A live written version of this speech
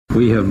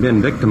We have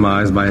been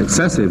victimized by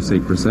excessive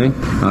secrecy,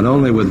 not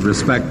only with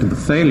respect to the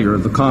failure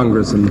of the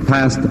Congress in the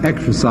past to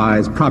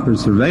exercise proper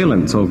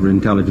surveillance over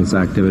intelligence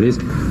activities,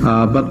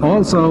 but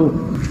also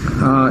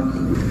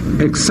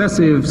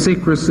excessive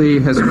secrecy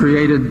has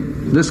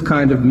created this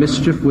kind of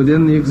mischief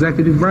within the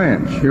executive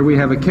branch. Here we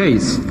have a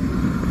case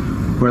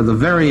where the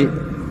very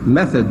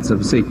methods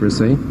of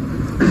secrecy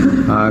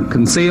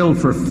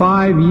concealed for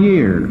 5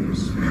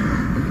 years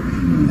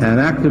an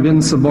act of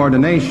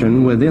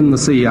insubordination within the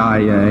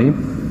CIA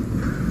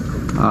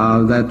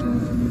that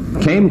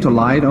came to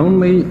light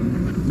only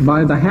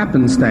by the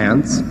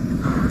happenstance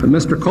that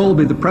Mr.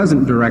 Colby, the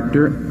present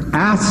director,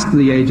 asked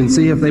the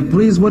agency if they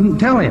please wouldn't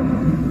tell him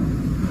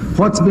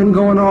what's been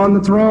going on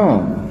that's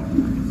wrong.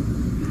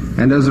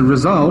 And as a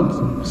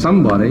result,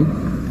 somebody,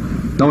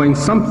 knowing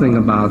something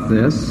about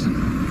this,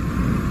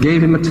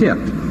 gave him a tip,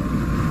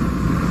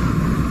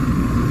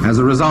 as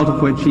a result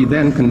of which he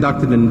then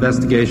conducted an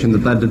investigation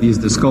that led to these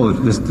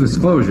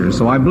disclosures.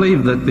 So I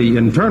believe that the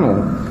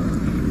internal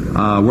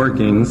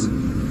workings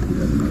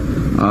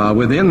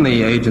within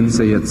the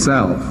agency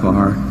itself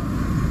are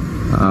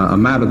a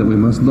matter that we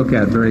must look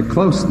at very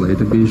closely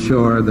to be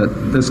sure that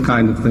this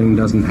kind of thing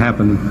doesn't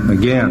happen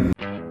again.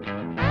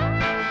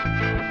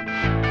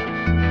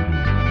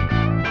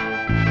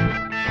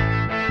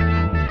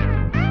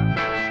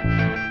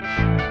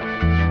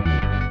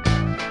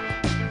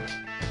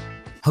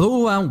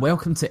 Hello and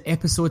welcome to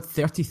episode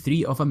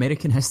 33 of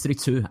American History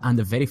 2 and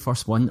the very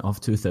first one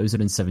of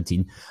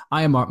 2017.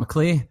 I am Mark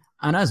McClay,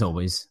 and as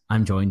always,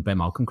 I'm joined by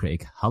Malcolm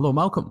Craig. Hello,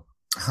 Malcolm.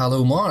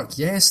 Hello, Mark.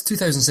 Yes,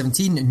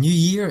 2017, new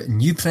year,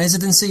 new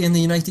presidency in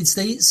the United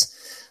States,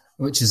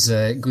 which is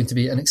going to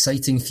be an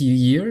exciting few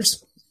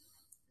years.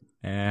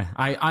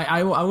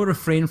 I will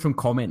refrain from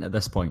comment at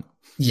this point.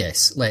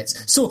 Yes,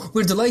 let's. So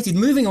we're delighted,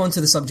 moving on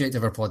to the subject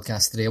of our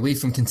podcast today, away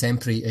from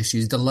contemporary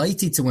issues,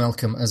 delighted to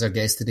welcome as our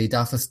guest today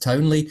Dafydd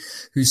Townley,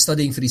 who's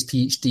studying for his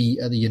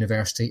PhD at the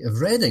University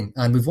of Reading.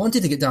 And we've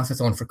wanted to get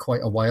Dafydd on for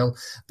quite a while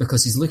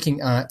because he's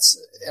looking at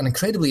an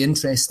incredibly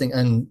interesting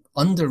and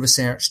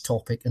under-researched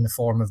topic in the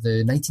form of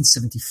the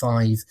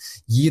 1975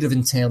 Year of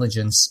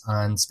Intelligence,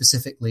 and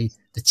specifically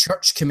the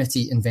Church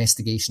Committee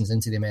investigations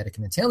into the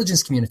American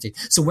intelligence community.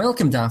 So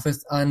welcome,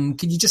 Dafydd, and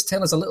could you just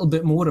tell us a little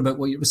bit more about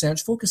what your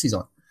research focuses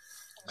on?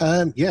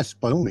 Yes,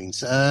 by all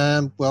means.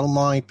 Well,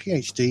 my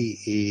PhD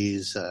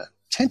is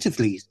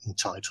tentatively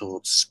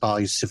entitled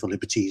Spies, Civil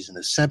Liberties and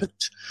a Sabbath,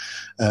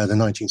 the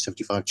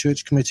 1975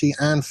 Church Committee,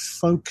 and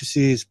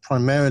focuses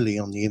primarily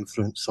on the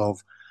influence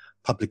of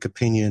public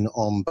opinion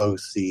on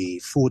both the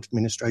Ford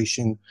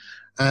administration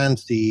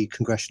and the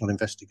congressional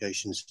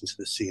investigations into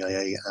the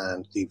CIA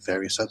and the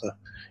various other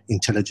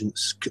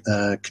intelligence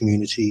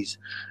communities,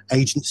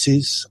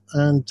 agencies.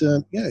 And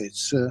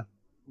it's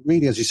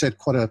really, as you said,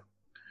 quite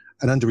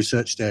an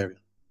under-researched area.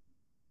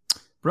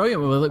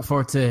 Brilliant. Well, we look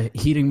forward to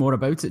hearing more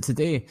about it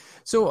today.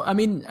 So, I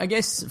mean, I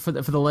guess for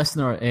the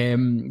listener,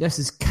 this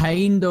is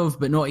kind of,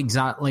 but not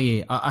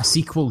exactly, a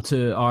sequel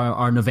to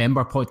our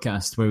November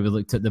podcast where we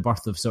looked at the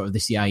birth of sort of the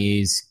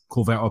CIA's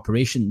covert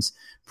operations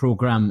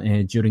program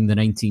during the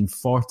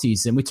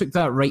 1940s. And we took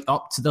that right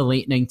up to the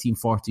late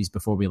 1940s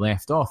before we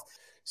left off.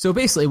 So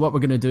basically what we're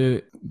going to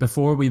do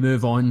before we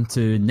move on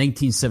to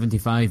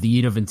 1975, the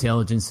Year of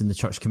Intelligence in the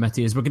Church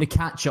Committee, is we're going to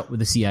catch up with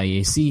the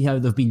CIA, see how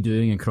they've been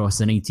doing across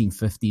the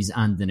 1950s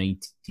and the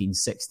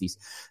 1960s.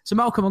 So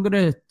Malcolm, I'm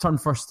going to turn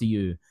first to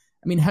you.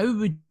 I mean, how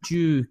would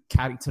you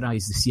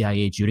characterize the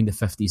CIA during the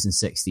 50s and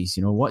 60s?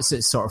 You know, what's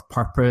its sort of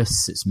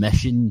purpose, its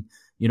mission,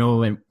 you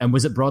know, and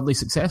was it broadly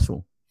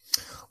successful?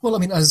 Well, I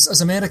mean,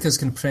 as America's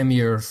kind of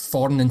premier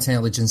foreign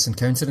intelligence and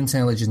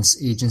counterintelligence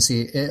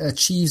agency, it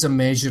achieves a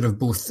measure of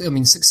both, I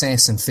mean,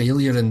 success and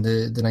failure in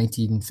the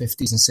 1950s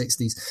and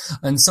 60s.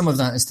 And some of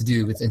that is to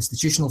do with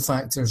institutional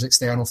factors,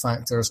 external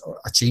factors,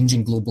 a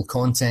changing global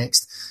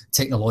context,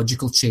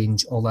 technological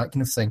change, all that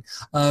kind of thing.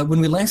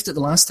 When we left it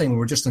the last time, we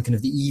were just on kind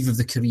of the eve of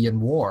the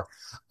Korean War.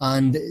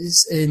 And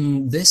it's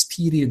in this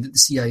period that the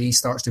CIA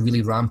starts to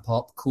really ramp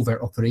up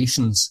covert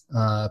operations,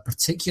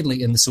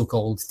 particularly in the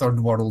so-called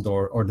third world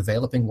or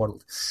developing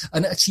world.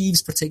 And it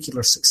achieves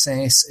particular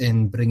success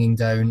in bringing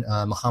down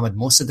Mohammad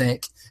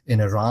Mossadegh in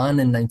Iran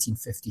in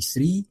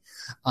 1953.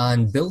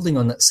 And building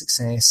on that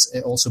success,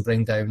 it also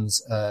brings down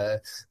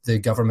the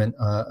government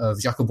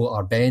of Jacobo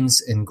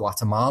Arbenz in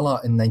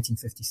Guatemala in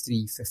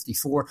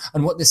 1953-54.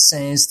 And what this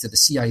says to the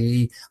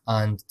CIA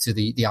and to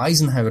the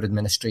Eisenhower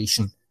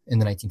administration in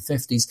the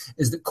 1950s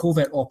is that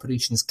covert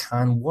operations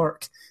can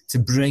work to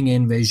bring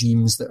in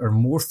regimes that are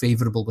more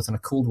favourable within a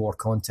Cold War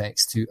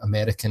context to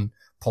American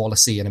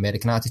policy and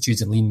American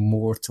attitudes and lean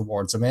more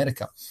towards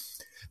America.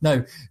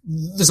 Now,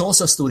 there's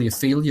also a story of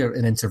failure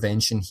in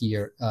intervention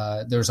here.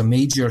 There's a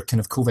major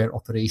kind of covert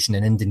operation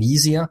in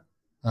Indonesia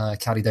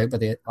carried out by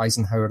the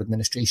Eisenhower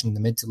administration in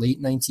the mid to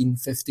late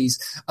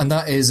 1950s, and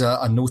that is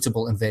a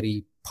notable and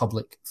very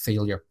public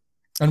failure.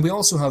 And we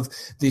also have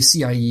the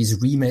CIA's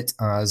remit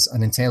as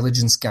an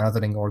intelligence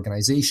gathering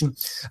organization.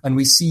 And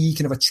we see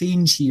kind of a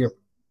change here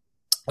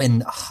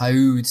in how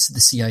the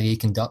CIA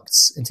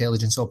conducts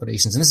intelligence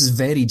operations. And this is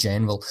very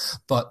general,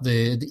 but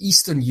the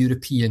Eastern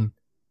European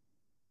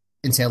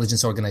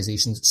intelligence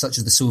organizations, such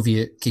as the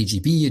Soviet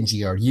KGB and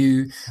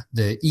GRU,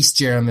 the East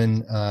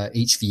German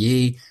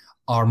HVA,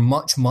 are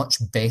much, much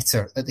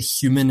better at the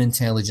human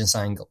intelligence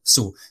angle.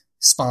 So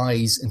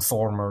spies,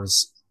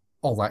 informers,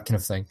 all that kind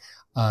of thing.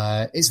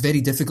 It's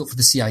very difficult for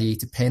the CIA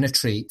to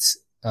penetrate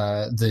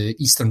the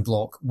Eastern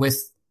Bloc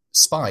with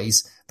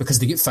spies because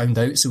they get found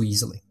out so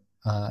easily.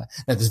 Now,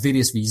 there's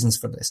various reasons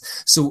for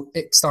this. So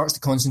it starts to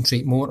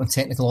concentrate more on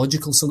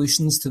technological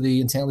solutions to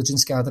the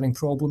intelligence gathering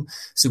problem.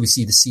 So we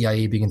see the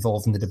CIA being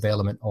involved in the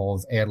development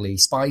of early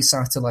spy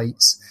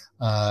satellites,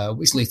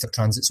 which later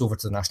transits over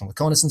to the National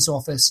Reconnaissance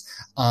Office,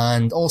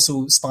 and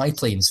also spy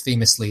planes,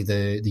 famously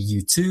the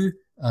U-2,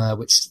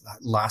 which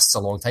lasts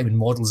a long time, and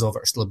models of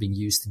it are still being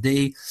used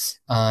today,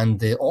 and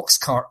the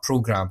Oxcart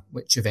program,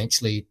 which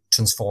eventually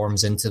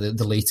transforms into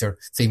the later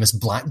famous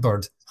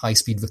Blackbird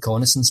high-speed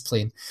reconnaissance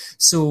plane.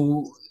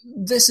 So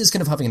this is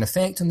kind of having an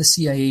effect on the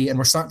CIA, and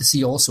we're starting to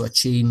see also a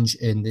change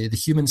in the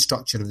human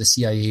structure of the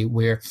CIA,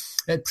 where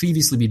it had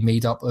previously been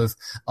made up of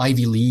a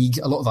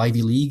lot of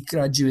Ivy League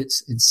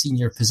graduates in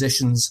senior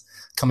positions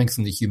coming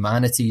from the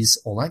humanities,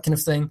 all that kind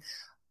of thing.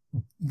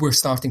 We're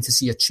starting to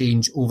see a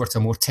change over to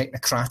a more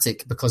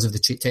technocratic, because of the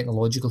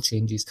technological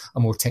changes, a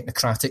more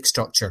technocratic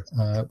structure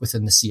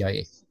within the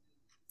CIA.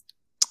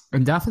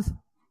 And Dafydd?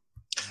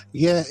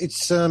 Yeah,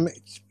 it's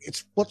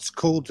what's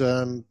called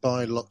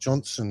by Locke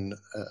Johnson,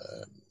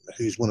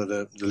 who's one of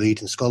the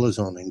leading scholars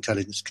on the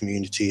intelligence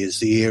community, is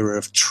the era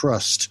of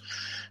trust.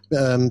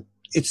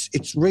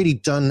 It's really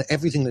done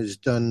everything that is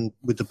done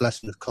with the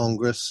blessing of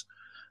Congress.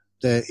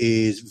 There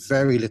is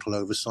very little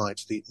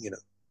oversight.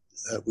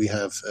 We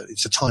have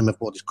it's a time of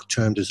what is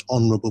termed as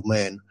honourable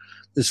men.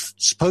 There's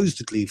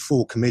supposedly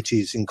 4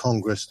 committees in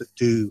Congress that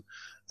do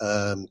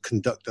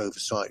conduct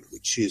oversight,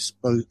 which is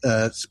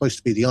supposed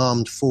to be the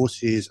Armed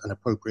Forces and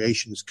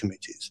Appropriations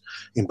Committees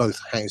in both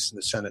the House and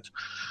the Senate.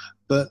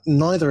 But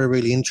neither are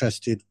really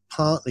interested,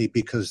 partly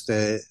because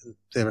they're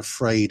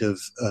afraid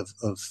of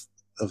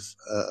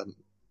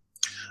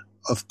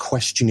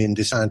questioning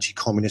this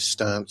anti-communist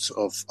stance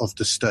of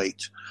the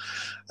state.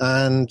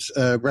 And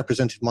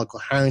Representative Michael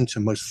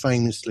Harrington most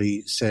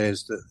famously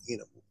says that,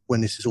 when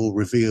this is all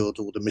revealed,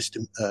 all the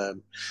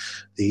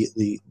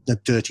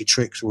dirty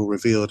tricks were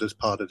revealed as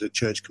part of the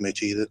Church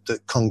Committee,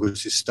 that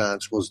Congress's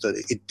stance was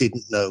that it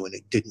didn't know and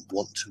it didn't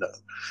want to know.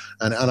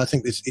 And I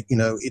think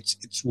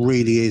it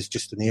really is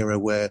just an era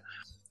where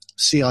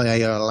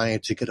CIA are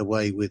allowed to get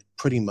away with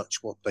pretty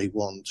much what they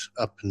want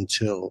up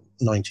until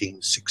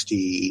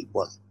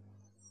 1961.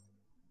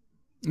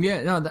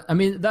 Yeah, no,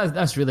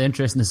 that's really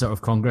interesting. The sort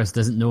of Congress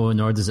doesn't know,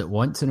 nor does it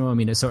want to know. I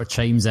mean, it sort of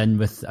chimes in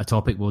with a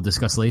topic we'll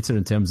discuss later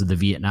in terms of the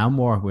Vietnam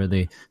War, where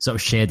they sort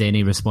of shed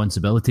any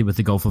responsibility with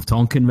the Gulf of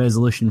Tonkin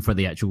resolution for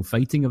the actual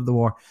fighting of the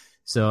war.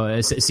 So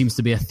it seems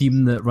to be a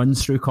theme that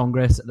runs through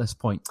Congress at this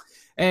point.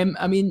 Out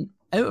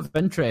of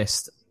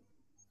interest,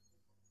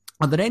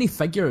 are there any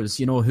figures,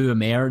 who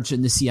emerge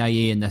in the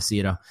CIA in this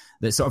era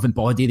that sort of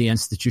embody the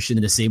institution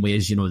in the same way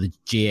as, the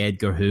J.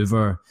 Edgar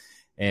Hoover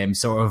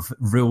sort of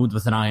ruled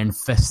with an iron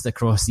fist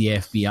across the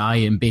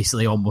FBI, and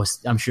basically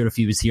almost, I'm sure if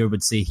he was here,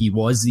 would say he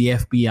was the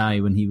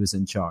FBI when he was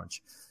in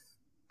charge?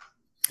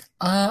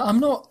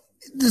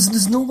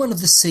 There's no one of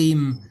the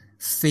same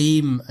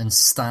fame and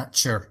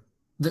stature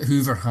that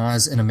Hoover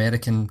has in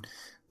American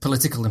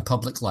political and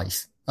public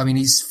life. I mean,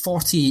 he's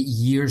 48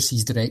 years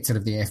he's director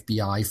of the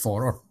FBI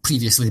or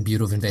previously the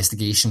Bureau of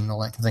Investigation and all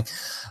that kind of thing.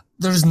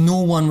 There's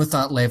no one with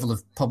that level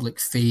of public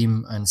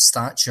fame and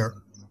stature,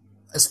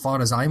 as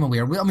far as I'm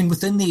aware. I mean,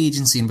 within the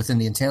agency and within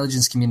the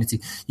intelligence community,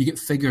 you get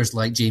figures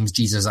like James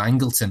Jesus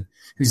Angleton,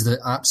 who's the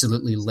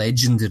absolutely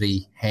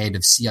legendary head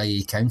of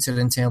CIA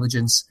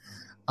counterintelligence.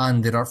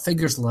 And there are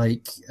figures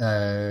like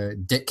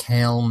Dick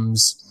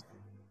Helms,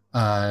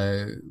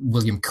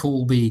 William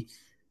Colby,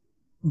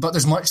 but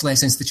there's much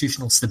less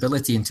institutional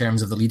stability in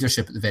terms of the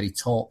leadership at the very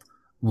top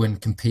when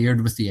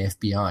compared with the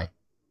FBI.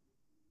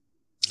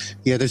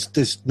 Yeah,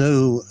 there's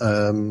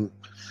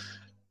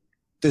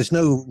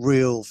no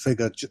real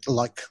figure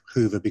like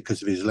Hoover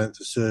because of his length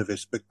of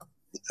service. But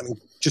I mean,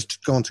 just to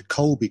go on to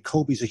Colby,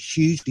 Colby's a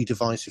hugely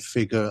divisive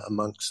figure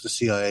amongst the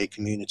CIA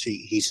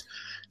community. He's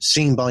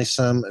seen by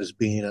some as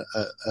being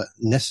a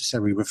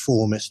necessary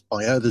reformist.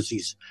 By others,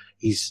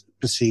 he's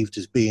perceived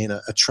as being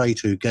a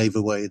traitor who gave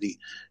away the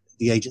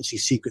agency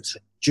secrets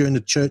during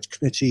the Church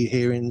Committee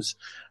hearings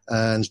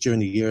and during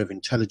the Year of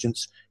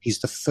Intelligence. He's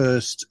the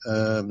first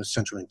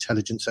Central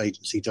Intelligence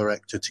Agency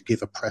director to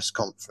give a press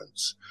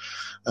conference.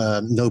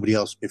 Nobody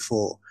else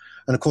before.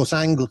 And, of course,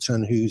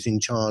 Angleton, who's in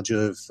charge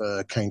of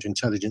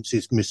counterintelligence,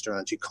 is Mr.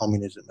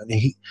 Anti-Communism. And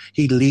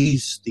he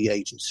leaves the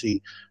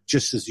agency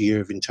just as the Year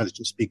of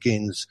Intelligence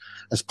begins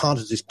as part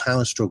of this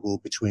power struggle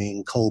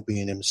between Colby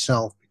and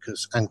himself,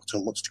 because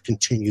Angleton wants to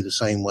continue the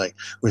same way,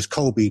 whereas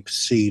Colby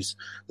perceives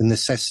the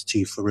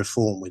necessity for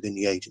reform within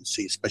the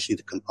agency, especially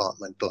the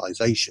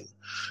compartmentalization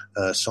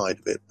side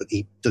of it. But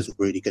he doesn't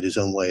really get his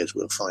own way, as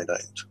we'll find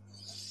out.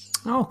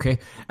 Okay,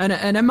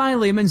 and in my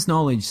layman's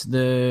knowledge,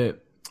 the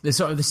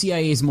sort of the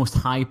CIA's most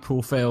high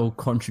profile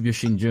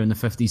contribution during the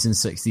 50s and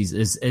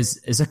 60s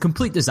is a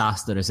complete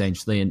disaster,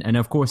 essentially. And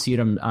of course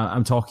here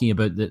I'm talking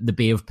about the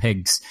Bay of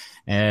Pigs,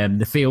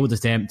 the failed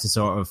attempt to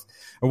sort of,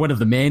 or one of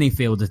the many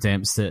failed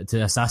attempts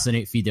to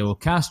assassinate Fidel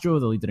Castro,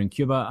 the leader in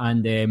Cuba,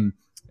 and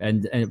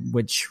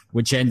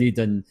which ended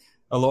in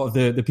a lot of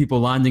the people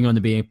landing on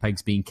the Bay of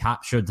Pigs being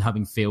captured,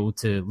 having failed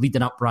to lead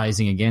an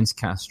uprising against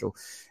Castro.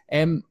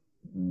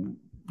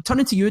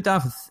 Turning to you,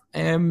 David,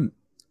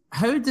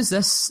 how does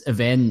this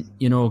event,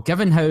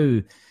 given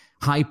how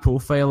high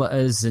profile it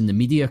is in the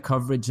media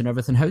coverage and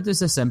everything, how does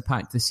this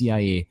impact the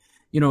CIA?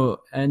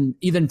 And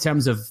either in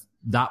terms of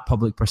that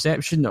public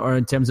perception or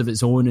in terms of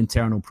its own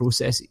internal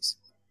processes?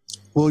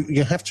 Well,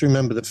 you have to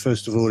remember that,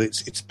 first of all,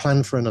 it's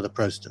planned for another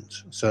president.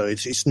 So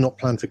it's not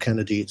planned for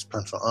Kennedy, it's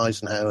planned for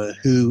Eisenhower,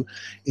 who,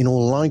 in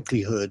all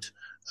likelihood,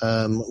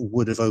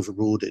 would have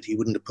overruled it. He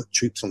wouldn't have put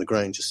troops on the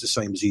ground, just the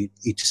same as he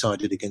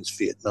decided against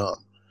Vietnam.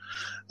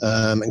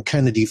 And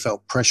Kennedy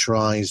felt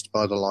pressurized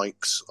by the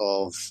likes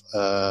of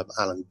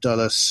Alan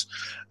Dulles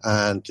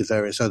and the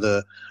various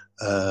other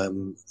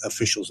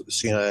officials at the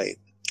CIA.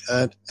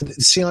 The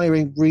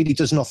CIA really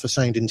doesn't offer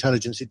sound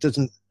intelligence. It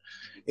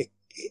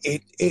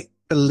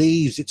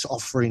believes it's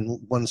offering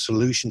one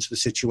solution to the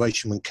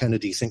situation when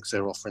Kennedy thinks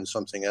they're offering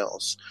something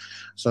else.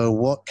 So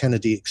what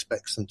Kennedy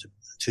expects them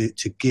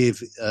to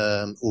give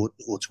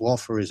or to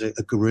offer is a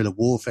guerrilla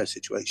warfare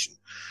situation,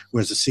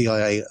 whereas the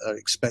CIA are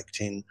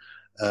expecting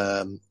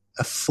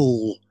a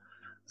full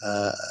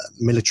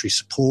military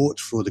support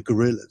for the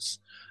guerrillas.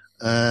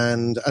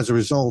 And as a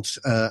result,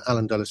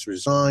 Alan Dulles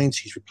resigns.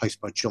 He's replaced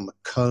by John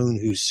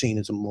McCone, who's seen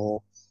as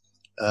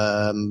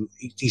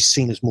he's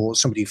seen as more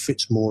somebody who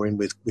fits more in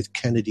with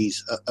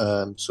Kennedy's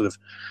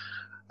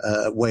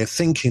way of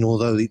thinking,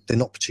 although they're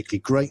not particularly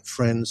great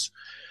friends.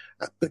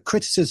 But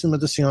criticism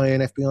of the CIA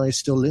and FBI is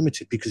still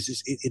limited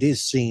because it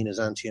is seen as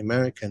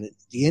anti-American.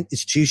 The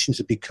institutions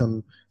have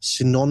become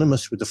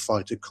synonymous with the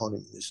fight of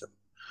communism.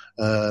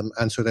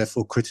 And so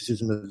therefore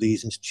criticism of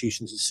these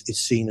institutions is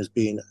seen as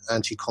being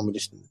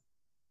anti-communist.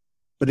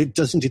 But it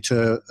doesn't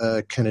deter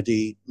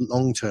Kennedy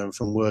long-term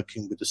from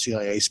working with the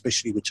CIA,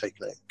 especially with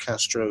taking out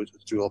Castro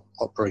through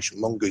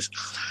Operation Mongoose.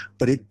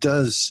 But it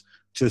does,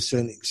 to a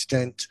certain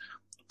extent,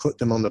 put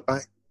them on the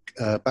back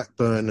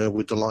burner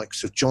with the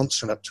likes of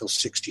Johnson up till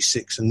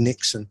 1966 and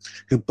Nixon,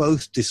 who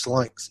both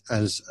disliked,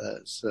 as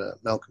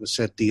Malcolm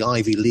said, the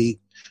Ivy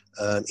League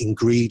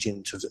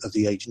ingredient of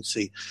the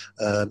agency.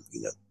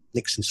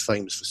 Nixon's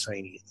famous for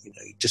saying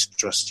he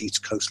distrusts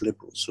East Coast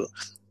liberals. So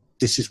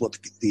this is what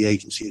the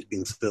agency has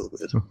been filled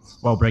with.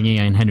 While bringing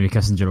in Henry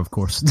Kissinger, of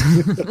course.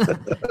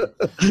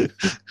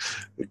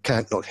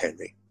 Can't knock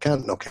Henry.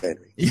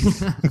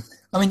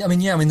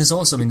 There's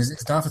also,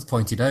 as David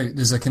pointed out,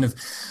 there's a kind of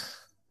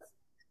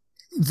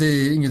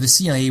the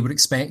CIA were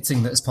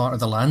expecting that as part of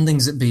the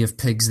landings at Bay of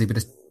Pigs, they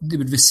would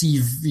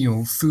receive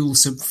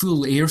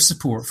full air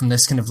support from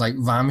this kind of like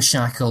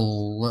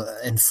ramshackle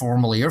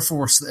informal air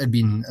force that had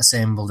been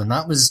assembled, and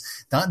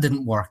that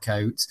didn't work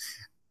out.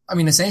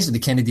 Essentially, the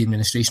Kennedy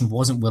administration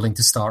wasn't willing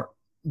to start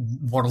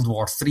World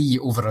War III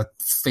over a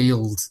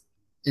failed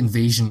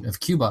invasion of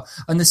Cuba,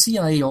 and the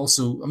CIA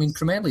also,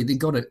 primarily they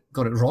got it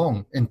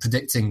wrong in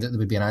predicting that there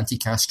would be an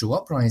anti-Castro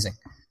uprising.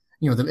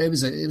 It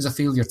was a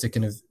failure to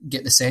kind of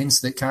get the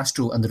sense that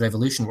Castro and the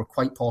revolution were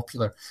quite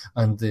popular,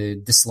 and the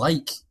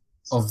dislike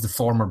of the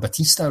former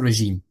Batista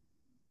regime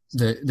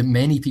that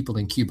many people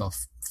in Cuba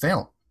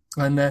felt.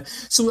 And the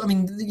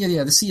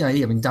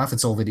CIA,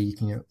 David's already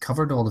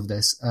covered all of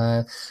this.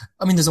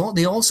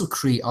 They also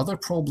create other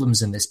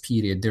problems in this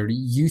period. There are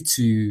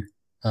U-2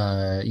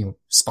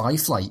 spy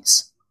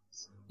flights.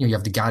 You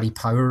have the Gary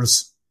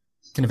Powers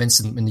kind of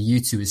incident when the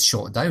U-2 is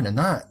shot down, and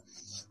that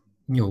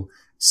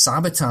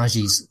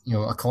sabotages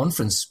a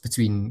conference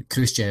between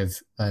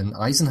Khrushchev and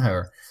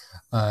Eisenhower.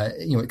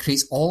 It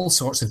creates all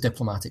sorts of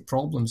diplomatic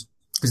problems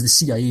because the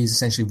CIA is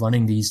essentially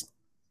running these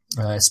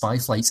spy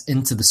flights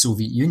into the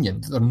Soviet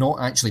Union that they're not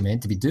actually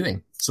meant to be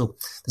doing. So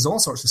there's all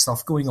sorts of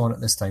stuff going on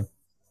at this time.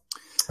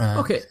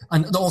 Okay.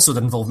 And also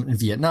their involvement in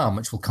Vietnam,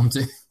 which we'll come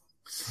to.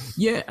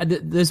 Yeah,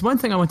 there's one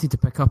thing I wanted to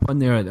pick up on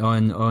there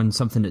on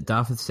something that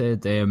David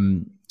said,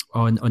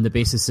 on the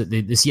basis that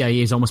the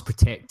CIA is almost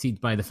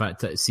protected by the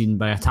fact that it's seen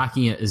by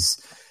attacking it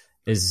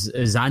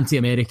as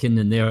anti-American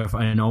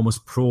and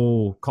almost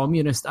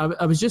pro-communist.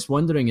 I was just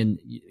wondering, and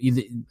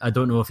I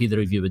don't know if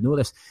either of you would know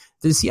this,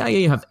 does the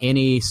CIA have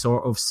any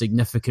sort of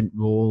significant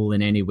role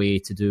in any way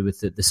to do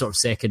with the sort of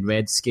second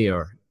Red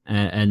Scare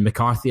and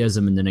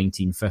McCarthyism in the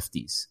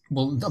 1950s?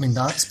 Well,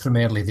 that's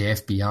primarily the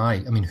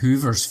FBI.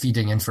 Hoover's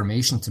feeding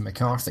information to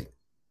McCarthy.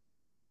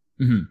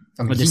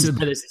 Mm-hmm. But is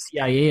the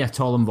CIA at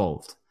all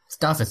involved?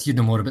 David, you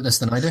know more about this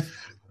than I do.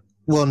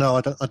 Well, no,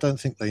 I don't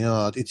think they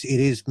are. It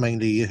is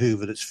mainly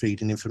Hoover that's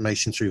feeding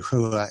information through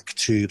HUAC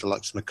to the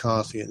likes of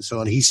McCarthy and so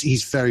on.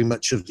 He's very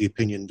much of the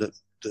opinion that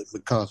that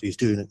McCarthy is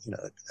doing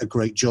a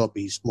great job.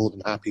 He's more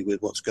than happy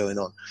with what's going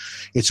on.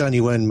 It's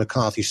only when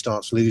McCarthy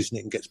starts losing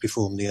it and gets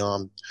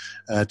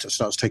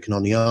starts taking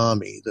on the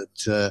army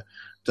that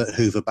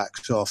Hoover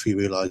backs off. He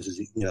realizes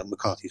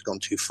McCarthy's gone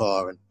too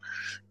far,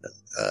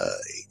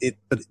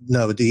 but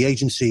the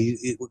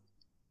agency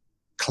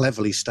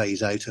cleverly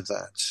stays out of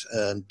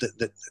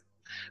that.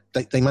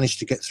 They managed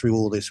to get through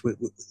all this with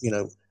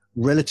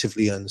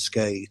relatively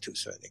unscathed to a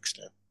certain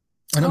extent.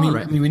 And I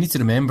mean, we need to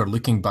remember,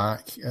 looking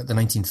back at the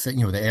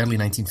early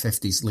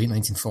 1950s, late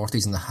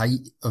 1940s, and the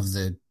height of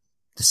the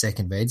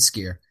second Red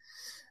Scare,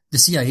 the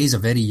CIA is a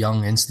very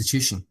young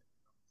institution.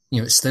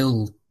 It's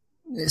still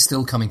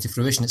coming to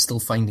fruition. It's still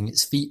finding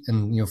its feet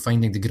and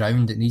finding the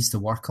ground it needs to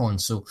work on.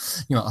 So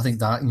I think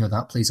that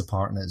that plays a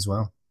part in it as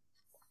well.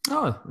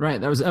 Oh,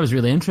 right. That was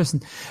really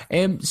interesting.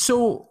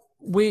 So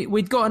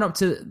we'd gotten up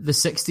to the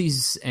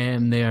 60s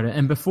there,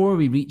 and before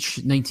we reach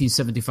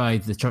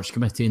 1975, the Church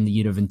Committee and the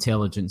Year of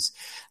Intelligence,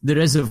 there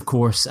is, of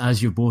course,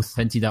 as you've both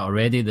hinted at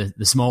already, the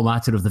small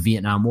matter of the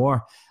Vietnam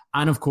War,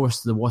 and of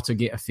course the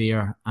Watergate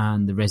affair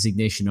and the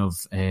resignation of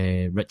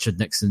Richard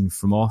Nixon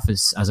from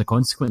office as a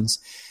consequence.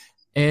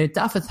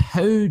 Dafydd,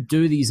 how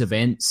do these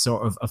events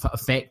sort of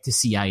affect the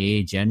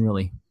CIA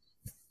generally?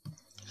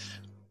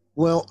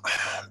 Well,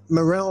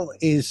 morale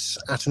is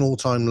at an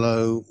all-time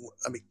low,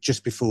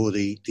 just before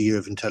the Year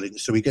of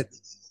Intelligence. So we get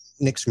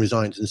Nixon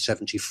resigns in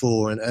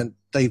 1974, and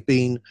they've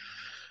been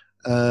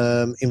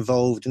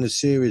involved in a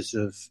series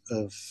of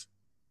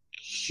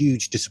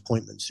huge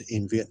disappointments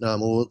in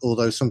Vietnam,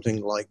 although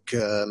something like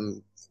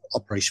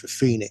Operation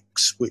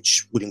Phoenix,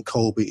 which William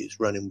Colby is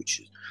running,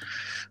 which is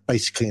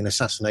basically an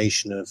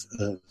assassination of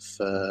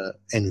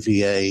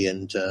NVA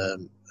and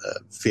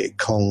Viet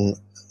Cong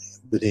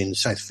within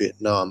South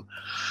Vietnam,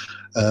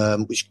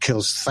 which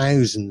kills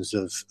thousands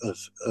of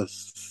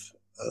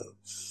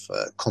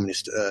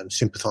communist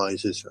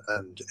sympathizers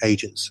and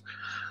agents.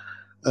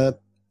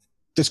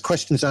 There's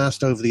questions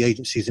asked over the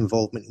agency's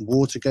involvement in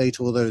Watergate,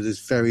 although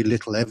there's very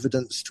little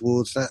evidence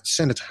towards that.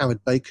 Senator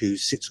Howard Baker, who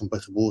sits on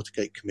both the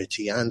Watergate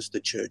Committee and the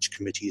Church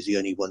Committee, is the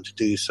only one to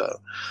do so.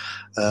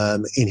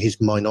 In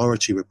his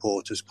minority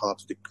report, as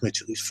part of the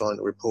committee's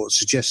final report,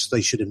 suggests they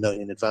should have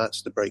known in advance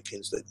of the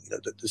break-ins,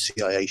 that the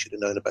CIA should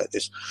have known about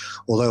this.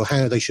 Although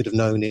how they should have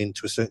known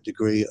to a certain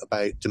degree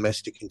about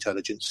domestic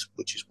intelligence,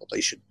 which is what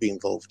they should be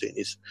involved in,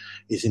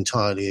 is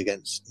entirely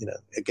against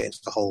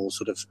the whole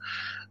sort of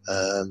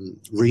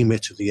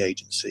remit of the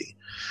agency.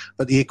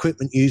 But the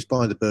equipment used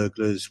by the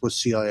burglars was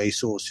CIA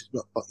sources,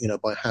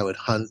 by Howard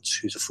Hunt,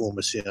 who's a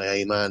former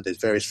CIA man.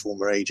 There's various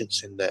former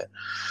agents in there.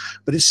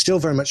 But it's still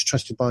very much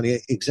trusted by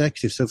the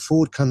executive. So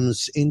Ford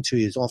comes into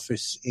his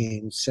office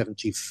in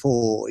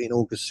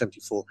August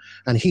 74,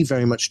 and he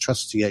very much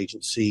trusts the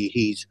agency.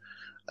 He's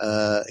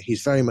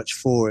very much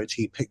for it.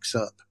 He picks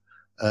up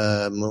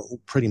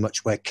pretty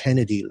much where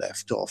Kennedy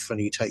left off, and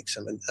he takes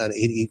them, and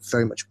he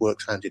very much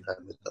works hand in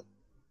hand with them.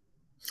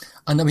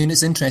 And I mean,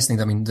 it's interesting.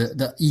 I mean,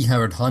 that E.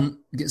 Howard Hunt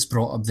gets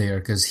brought up there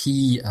because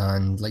he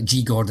and like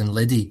G. Gordon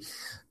Liddy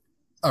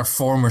are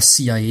former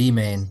CIA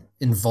men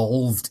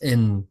involved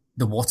in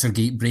the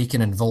Watergate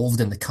break-in, involved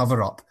in the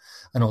cover-up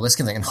and all this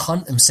kind of thing. And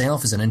Hunt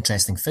himself is an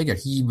interesting figure.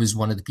 He was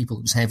one of the people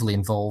that was heavily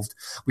involved.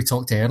 We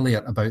talked earlier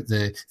about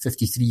the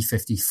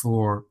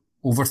 53-54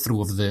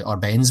 overthrow of the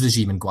Arbenz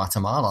regime in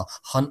Guatemala.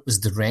 Hunt was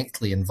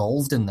directly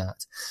involved in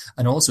that.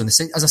 And also, as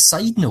a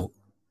side note,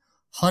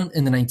 Hunt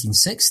in the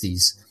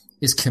 1960s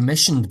is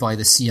commissioned by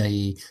the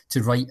CIA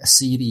to write a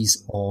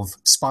series of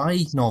spy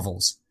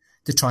novels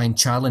to try and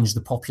challenge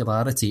the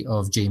popularity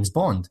of James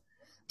Bond,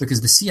 because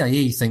the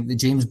CIA think that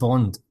James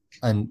Bond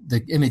and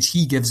the image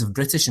he gives of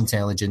British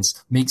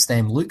intelligence makes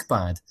them look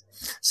bad.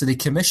 So they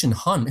commission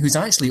Hunt, who's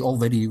actually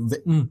already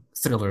written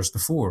thrillers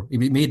before. He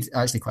made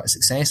actually quite a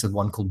success with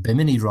one called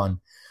Bimini Run.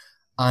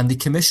 And they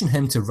commission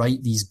him to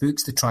write these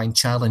books to try and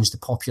challenge the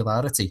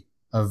popularity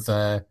of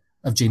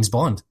James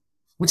Bond,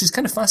 which is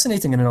kind of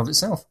fascinating in and of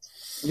itself.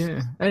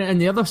 Yeah,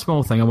 and the other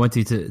small thing I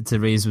wanted to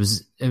raise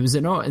was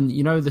it not, and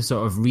the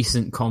sort of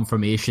recent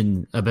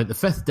confirmation, about the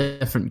fifth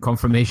different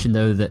confirmation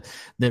now that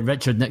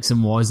Richard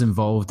Nixon was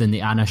involved in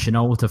the Anna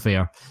Chennault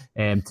affair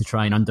to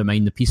try and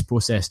undermine the peace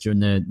process during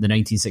the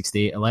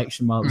 1968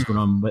 election while it was going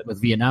on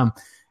with Vietnam.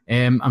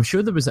 I'm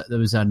sure there was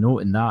a note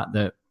in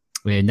that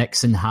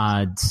Nixon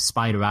had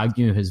Spiro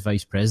Agnew, his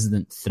vice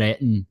president,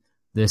 threaten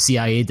the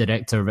CIA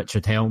director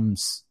Richard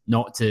Helms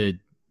not to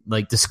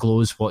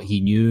disclose what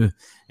he knew,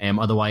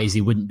 otherwise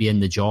he wouldn't be in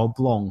the job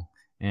long.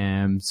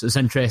 So it's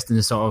interesting,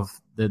 the sort of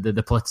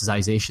the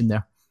politicization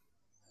there.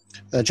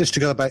 Just to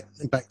go back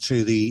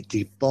to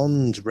the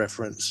Bond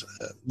reference,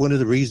 one of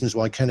the reasons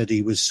why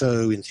Kennedy was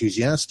so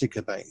enthusiastic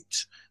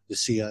about the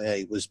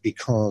CIA was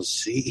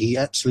because he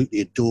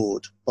absolutely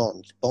adored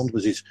Bond. Bond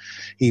was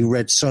he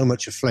read so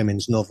much of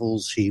Fleming's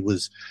novels. He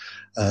was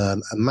a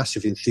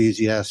massive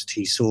enthusiast.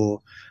 He saw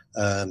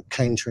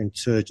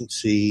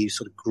counterinsurgency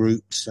sort of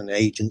groups and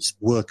agents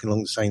working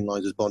along the same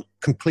lines as Bond.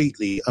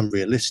 Completely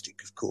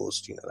unrealistic, of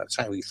course. That's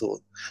how he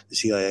thought the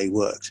CIA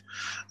worked.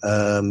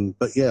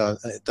 But yeah,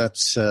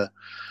 that's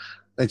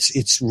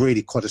it's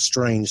really quite a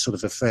strange sort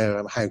of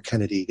affair how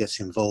Kennedy gets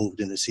involved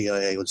in the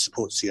CIA or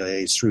supports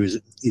CIA through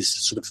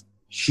his sort of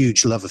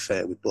huge love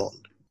affair with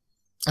Bond.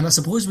 And I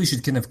suppose we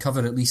should kind of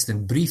cover, at least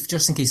in brief,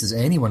 just in case there's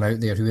anyone out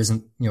there who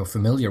isn't,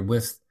 familiar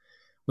with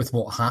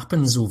what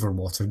happens over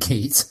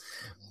Watergate,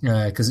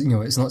 because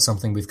it's not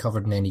something we've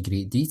covered in any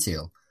great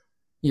detail.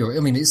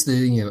 It's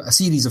a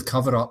series of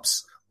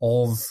cover-ups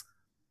of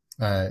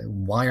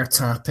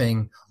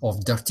wiretapping,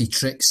 of dirty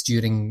tricks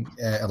during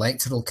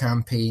electoral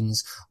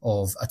campaigns,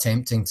 of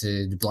attempting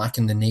to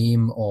blacken the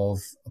name of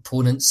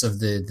opponents of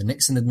the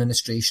Nixon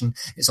administration.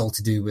 It's all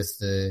to do with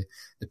the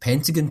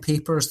Pentagon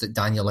Papers that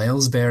Daniel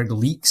Ellsberg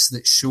leaks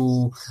that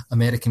show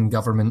American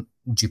government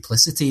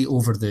duplicity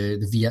over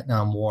the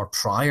Vietnam War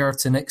prior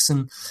to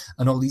Nixon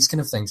and all these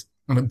kind of things.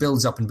 And it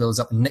builds up and builds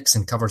up, and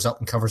Nixon covers up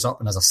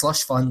and has a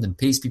slush fund and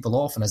pays people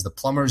off and has the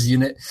plumbers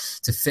unit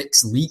to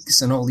fix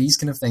leaks and all these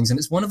kind of things. And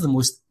it's one of the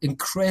most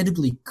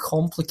incredibly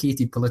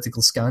complicated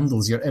political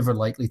scandals you're ever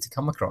likely to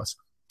come across.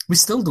 We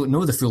still don't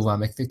know the full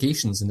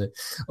ramifications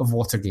of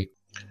Watergate.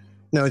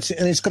 No,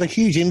 it's got a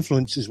huge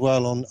influence as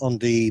well on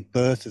the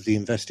birth of the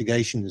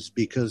investigations,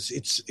 because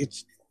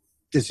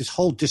there's this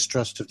whole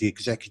distrust of the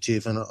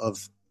executive and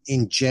of,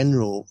 in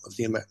general, of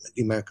the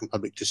American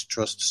public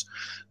distrusts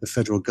the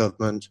federal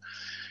government.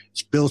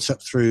 It's built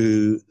up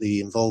through the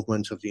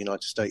involvement of the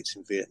United States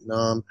in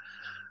Vietnam.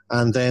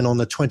 And then on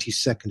the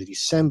 22nd of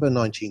December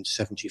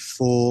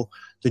 1974,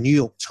 the New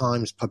York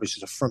Times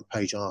publishes a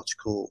front-page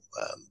article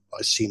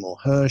by Seymour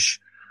Hersh,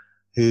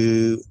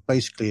 who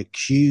basically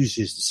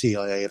accuses the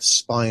CIA of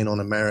spying on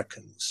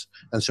Americans.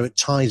 And so it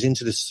ties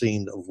into the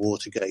scene of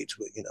Watergate,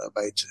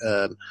 about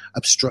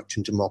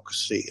obstructing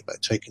democracy,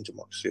 about taking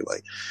democracy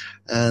away.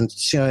 And the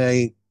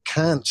CIA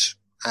can't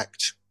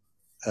act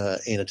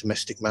in a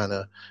domestic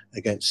manner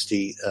against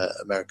the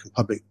American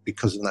public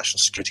because of the National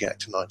Security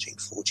Act of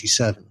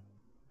 1947.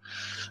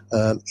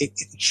 It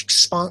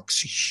sparks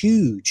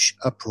huge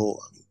uproar.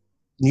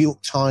 New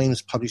York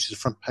Times publishes a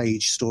front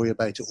page story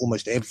about it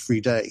almost every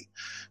day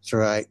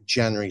throughout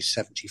January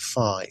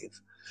 75.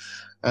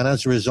 And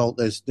as a result,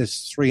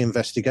 there's 3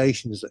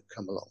 investigations that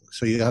come along.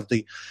 So you have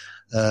the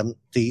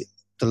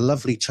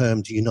lovely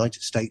termed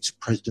United States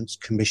President's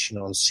Commission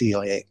on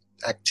CIA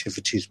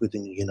activities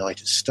within the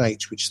United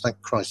States, which,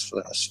 thank Christ for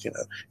us,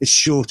 it's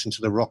shortened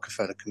to the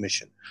Rockefeller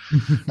Commission.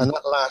 And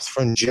that lasts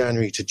from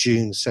January to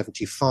June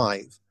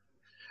 75.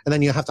 And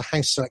then you have the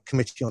House Select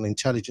Committee on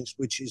Intelligence,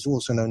 which is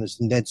also known as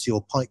the Ned Seal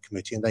Pike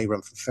Committee, and they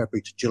run from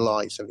February to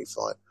July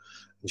 75,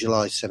 and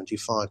July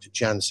 75 to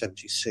Jan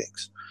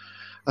 76.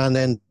 And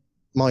then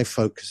my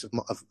focus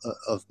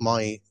of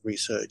my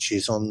research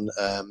is on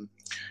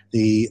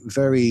the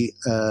very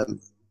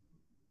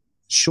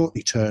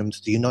shortly termed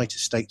the United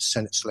States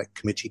Senate Select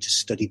Committee to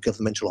Study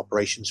Governmental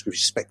Operations with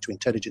Respect to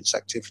Intelligence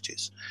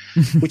Activities,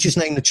 which is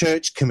named the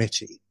Church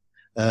Committee.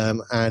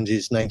 And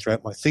is named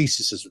throughout my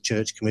thesis as the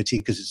Church Committee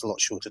because it's a lot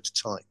shorter to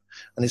type.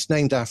 And it's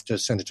named after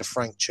Senator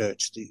Frank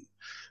Church,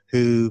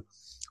 who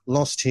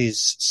lost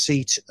his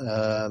seat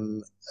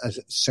as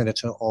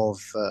senator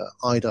of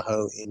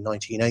Idaho in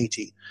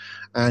 1980.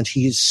 And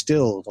he is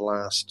still the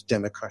last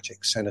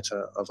Democratic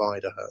senator of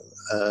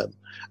Idaho.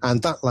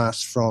 And that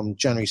lasts from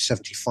January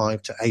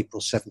 75 to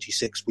April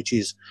 76, which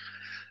is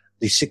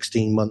the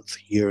 16-month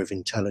year of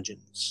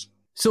intelligence.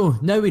 So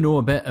now we know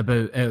a bit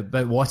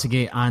about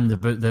Watergate and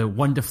about the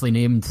wonderfully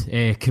named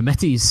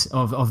committees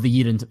of the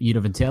Year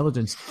of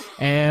Intelligence.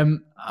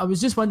 I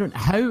was just wondering,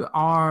 how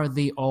are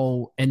they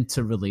all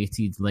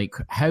interrelated? Like,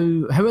 how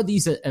are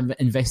these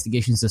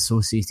investigations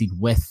associated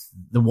with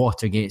the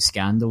Watergate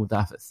scandal,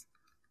 David?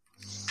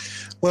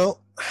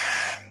 Well,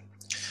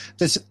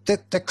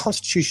 they're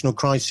constitutional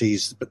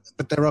crises,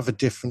 but they're of a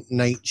different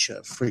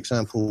nature. For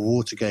example,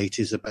 Watergate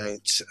is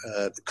about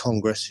the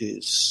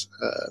Congress's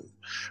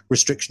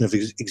restriction of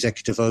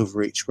executive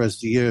overreach, whereas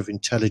the Year of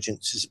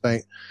Intelligence is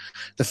about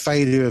the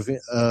failure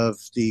of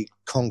the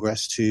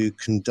Congress to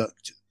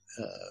conduct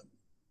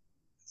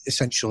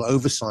essential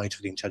oversight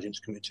of the intelligence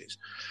committees.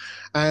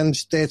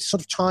 And they're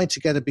sort of tied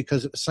together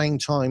because at the same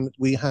time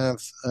we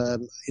have,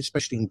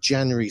 especially in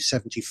January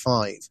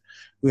 75,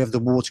 we have the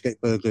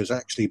Watergate burglars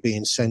actually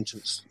being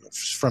sentenced.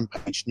 Front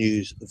page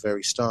news at the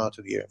very start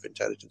of the Year of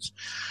Intelligence.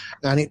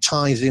 And it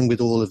ties in with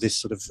all of this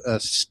sort of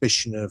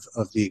suspicion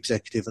of the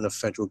executive and of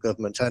federal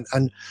government.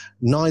 And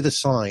neither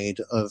side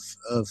of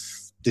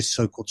this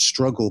so-called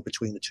struggle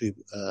between the two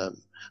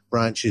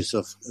branches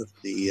of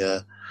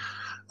the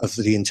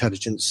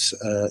intelligence,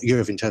 Year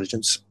of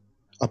Intelligence,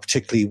 are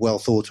particularly well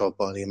thought of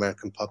by the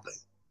American public.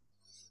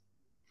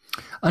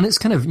 And it's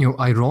kind of,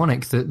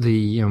 ironic that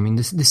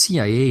the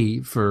CIA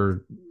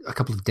for a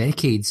couple of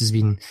decades has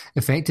been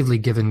effectively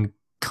given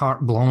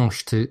carte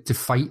blanche to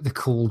fight the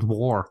Cold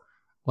War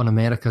on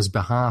America's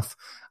behalf.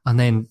 And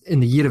then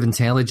in the Year of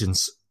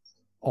Intelligence,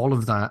 all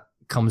of that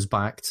comes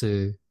back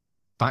to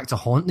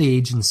haunt the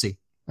agency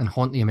and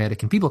haunt the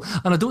American people.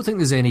 And I don't think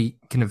there's any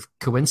kind of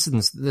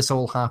coincidence that this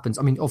all happens.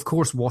 I mean, of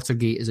course,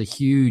 Watergate is a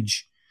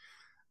huge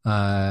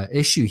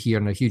issue here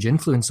and a huge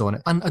influence on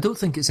it. And I don't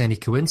think it's any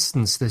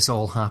coincidence this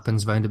all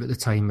happens round about the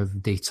time of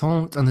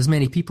détente. And there's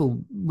many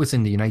people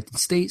within the United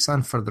States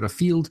and further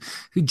afield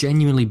who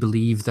genuinely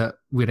believe that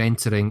we're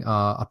entering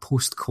a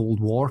post-Cold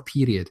War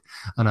period.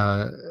 And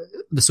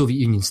the Soviet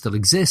Union still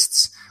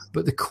exists,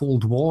 but the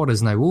Cold War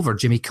is now over.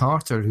 Jimmy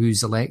Carter,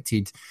 who's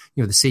elected,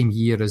 the same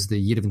year as the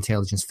Year of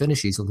Intelligence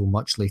finishes, although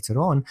much later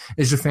on,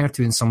 is referred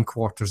to in some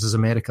quarters as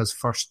America's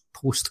first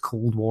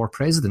post-Cold War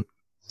president.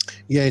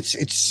 Yeah,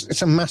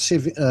 it's a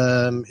massive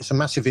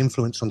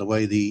influence on the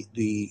way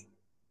the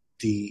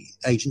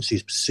agency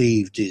is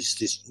perceived is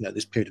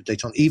this period of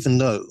détente. Even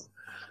though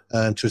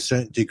to a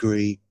certain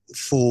degree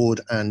Ford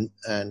and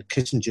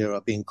Kissinger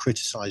are being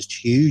criticised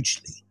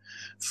hugely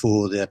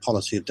for their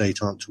policy of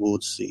détente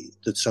towards the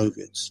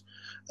Soviets,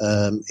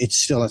 it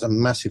still has a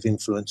massive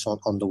influence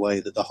on the way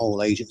that the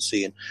whole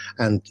agency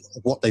and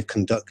what they've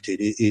conducted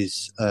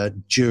is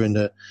during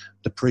the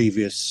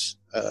previous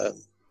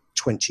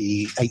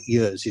 28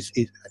 years is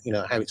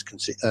how it's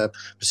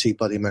perceived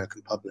by the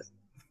American public.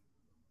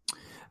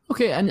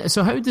 Okay, and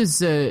so how does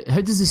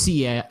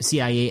the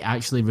CIA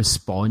actually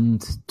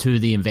respond to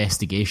the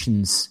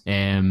investigations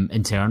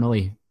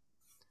internally?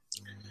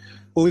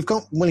 Well, we've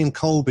got William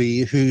Colby,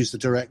 who's the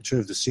director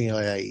of the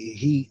CIA.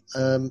 He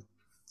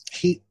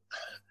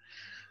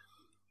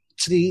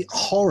to the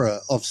horror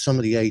of some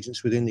of the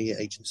agents within the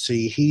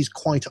agency, he's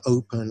quite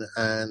open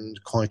and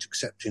quite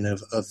accepting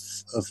of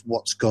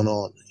what's gone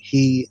on.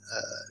 He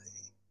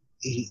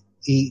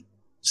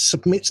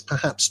submits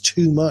perhaps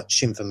too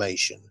much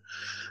information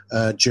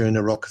during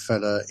the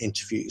Rockefeller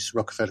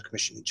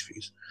Commission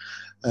interviews.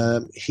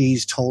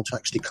 He's told to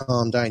actually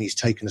calm down. He's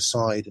taken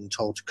aside and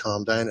told to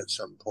calm down at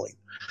some point.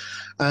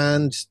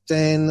 And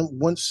then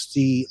once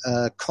the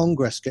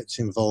Congress gets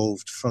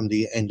involved from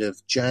the end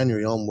of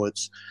January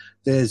onwards,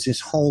 there's this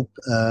whole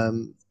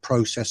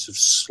process of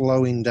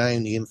slowing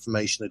down the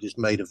information that is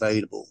made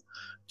available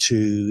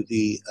to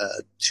the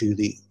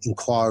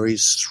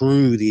inquiries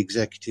through the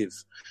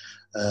executive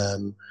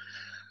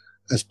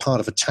as part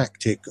of a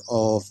tactic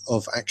of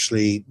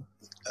actually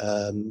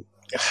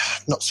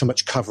not so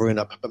much covering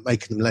up but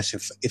making them less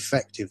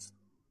effective.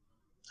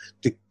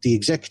 The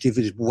executive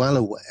is well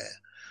aware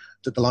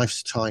that the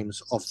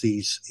lifetimes of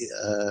these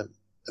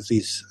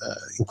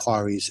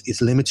inquiries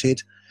is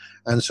limited,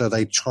 and so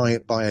they try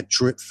it by a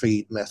drip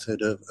feed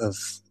method of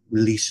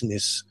releasing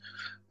this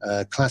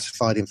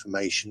classified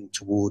information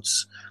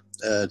towards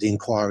the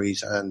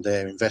inquiries and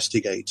their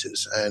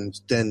investigators. And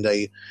then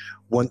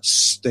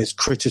once there's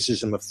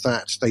criticism of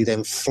that, they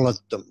then flood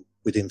them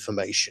with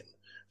information.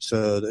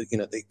 So that,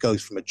 it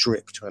goes from a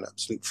drip to an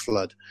absolute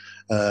flood.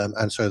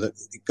 And so that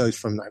it goes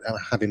from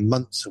having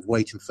months of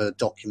waiting for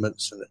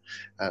documents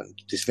and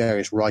this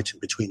various writing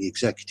between the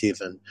executive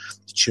and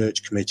the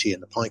Church Committee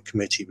and the Pike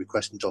Committee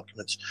requesting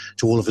documents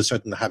to all of a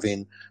sudden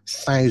having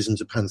thousands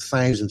upon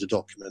thousands of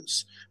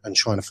documents and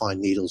trying to find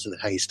needles in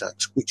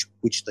haystacks,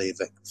 which they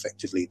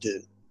effectively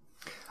do.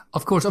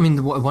 Of course, I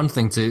mean, one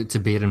thing to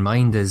bear in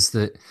mind is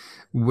that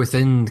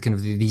within kind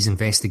of these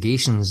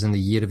investigations in the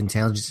Year of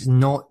Intelligence, it's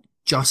not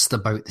just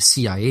about the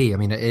CIA. I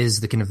mean, it is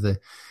the kind of the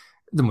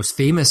most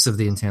famous of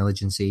the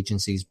intelligence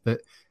agencies,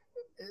 but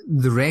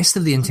the rest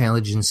of the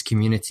intelligence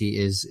community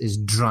is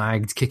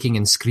dragged kicking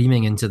and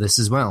screaming into this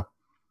as well.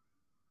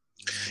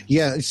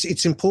 Yeah,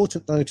 it's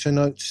important though to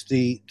note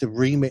the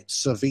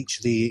remits of each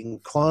of the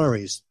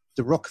inquiries.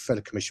 The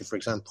Rockefeller Commission, for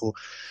example,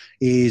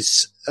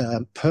 is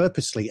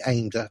purposely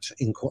aimed at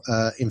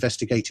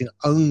investigating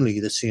only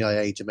the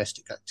CIA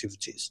domestic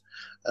activities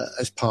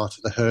as part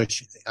of the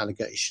Hersh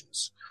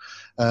allegations.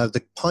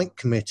 The Pike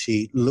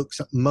Committee looks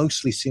at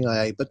mostly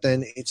CIA, but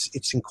then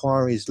its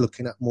inquiries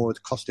looking at more of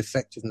the cost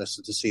effectiveness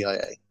of the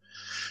CIA.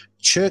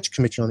 Church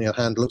Committee, on the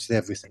other hand, looks at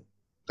everything.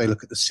 They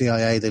look at the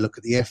CIA, they look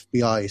at the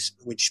FBI,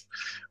 which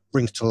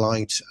brings to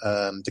light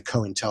the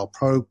COINTEL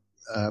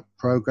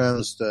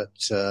programs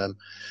that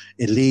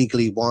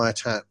illegally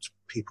wiretapped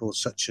people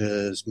such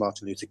as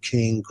Martin Luther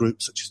King,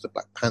 groups such as the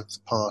Black Panther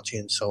Party,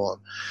 and so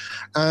on.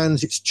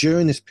 And it's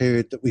during this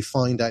period that we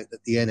find out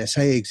that the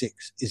NSA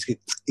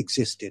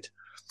existed.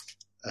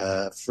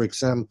 For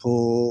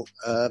example,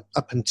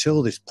 up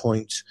until this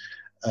point,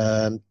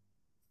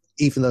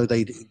 even though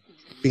they'd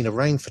been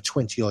around for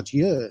 20-odd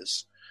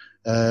years,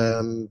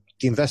 the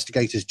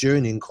investigators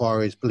during the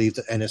inquiries believed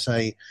that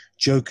NSA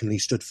jokingly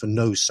stood for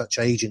no such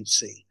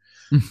agency.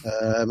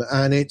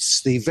 And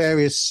it's the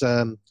various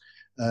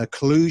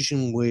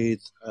collusion with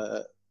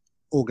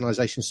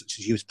organizations such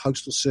as U.S.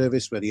 Postal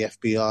Service, where the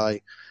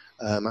FBI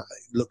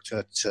looked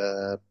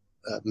at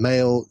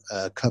mail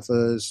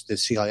covers. The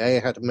CIA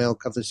had a mail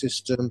cover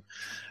system.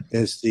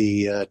 There's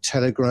the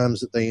telegrams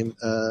that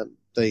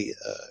they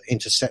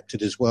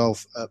intercepted as well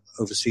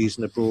overseas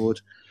and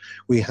abroad.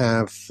 We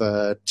have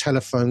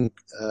telephone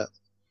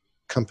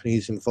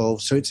companies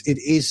involved. So it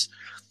is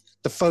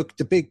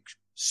the big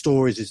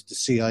stories is the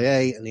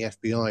CIA and the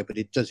FBI, but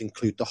it does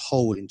include the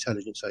whole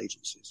intelligence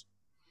agencies.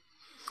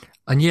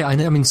 And yeah, I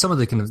mean, some of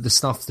the kind of the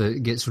stuff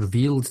that gets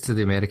revealed to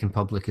the American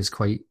public is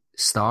quite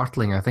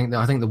startling. I think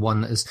the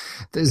one that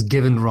has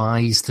given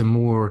rise to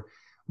more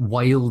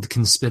wild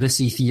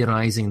conspiracy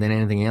theorizing than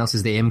anything else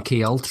is the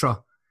MK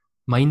Ultra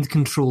mind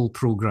control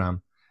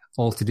program,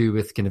 all to do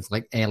with kind of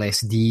like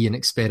LSD and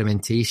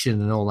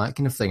experimentation and all that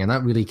kind of thing. And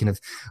that really kind of,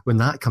 when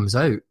that comes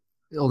out,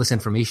 all this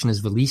information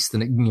is released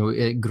and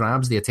it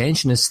grabs the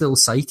attention, is still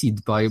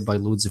cited by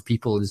loads of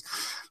people as,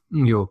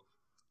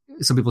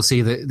 some people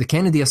say that the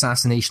Kennedy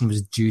assassination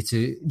was due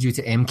to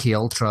MK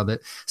Ultra,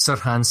 that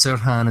Sirhan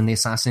Sirhan and the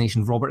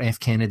assassination of Robert F.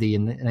 Kennedy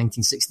in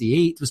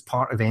 1968 was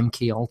part of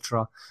MK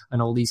Ultra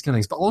and all these kind of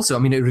things. But also, I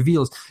mean, it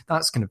reveals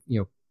that's kind of,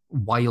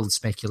 wild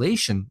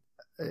speculation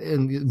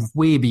and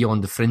way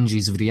beyond the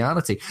fringes of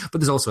reality.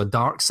 But there's also a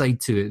dark side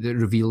to it that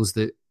reveals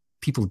that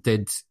people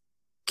did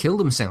kill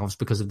themselves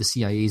because of the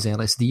CIA's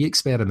LSD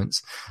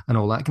experiments and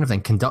all that kind of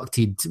thing,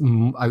 conducted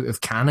out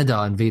of Canada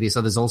and various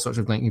others, all sorts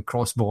of like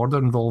cross-border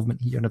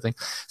involvement here and everything.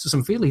 So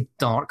some fairly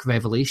dark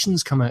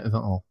revelations come out of it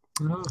all.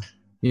 Oh.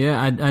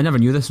 Yeah, I never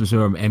knew this was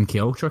where MK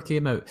Ultra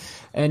came out.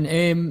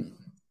 And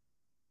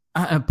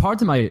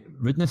pardon my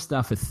rudeness,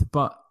 Daffith,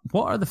 but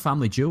what are the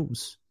family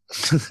jewels?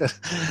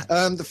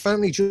 The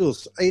family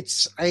jewels.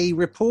 It's a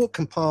report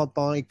compiled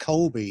by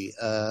Colby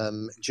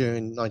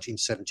during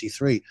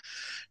 1973.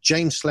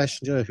 James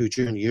Schlesinger, who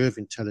during the Year of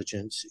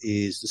Intelligence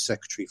is the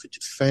Secretary for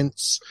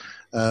Defense,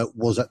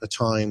 was at the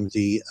time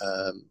the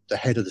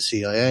head of the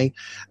CIA,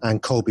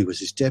 and Colby was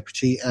his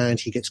deputy. And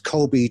he gets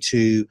Colby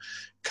to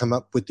come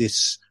up with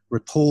this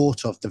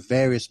report of the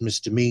various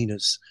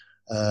misdemeanors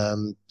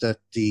that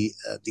the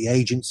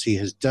agency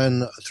has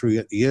done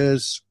throughout the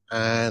years.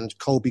 And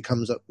Colby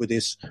comes up with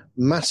this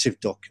massive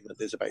document.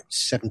 There's about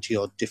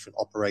 70-odd different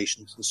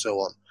operations and so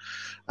on.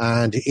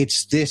 And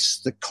it's this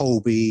that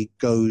Colby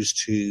goes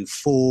to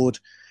Ford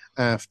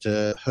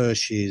after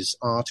Hersh's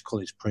article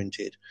is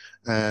printed.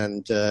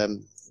 And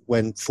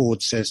when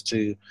Ford says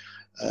to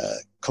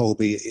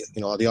Colby,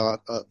 are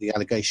the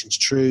allegations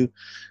true?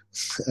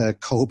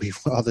 Colby,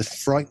 rather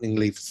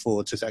frighteningly for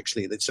Ford, says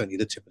actually that's only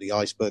the tip of the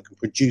iceberg, and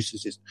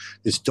produces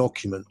this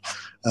document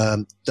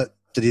that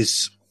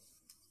is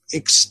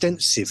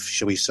extensive,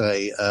 shall we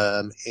say,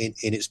 in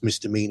its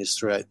misdemeanors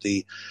throughout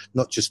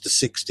not just the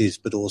 60s,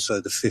 but also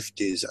the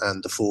 50s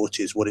and the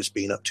 40s, what it's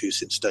been up to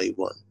since day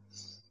one.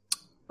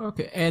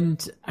 Okay,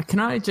 and can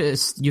I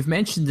just, you've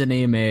mentioned the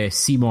name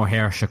Seymour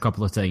Hersh a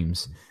couple of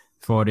times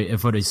for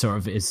his sort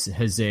of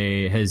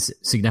his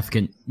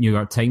significant New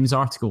York Times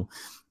article.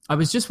 I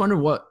was just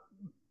wondering what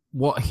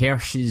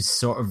Hersh's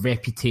sort of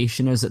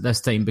reputation is at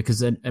this time,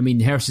 because I mean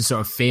Hersh is sort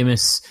of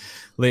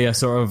famously a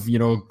sort of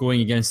going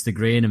against the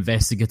grain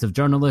investigative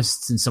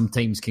journalists, and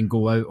sometimes can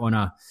go out on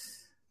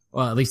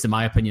at least in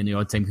my opinion, the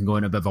odd time can go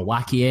on a bit of a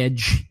wacky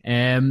edge.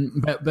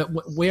 But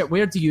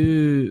where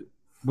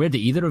do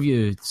either of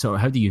you sort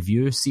of, how do you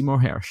view Seymour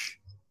Hersh?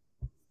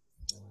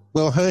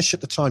 Well, Hersh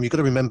at the time, you've got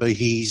to remember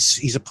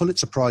he's a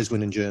Pulitzer Prize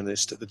winning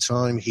journalist at the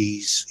time.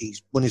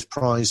 He's won his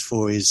prize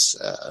for his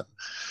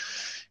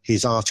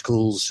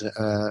articles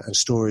and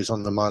stories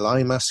on the My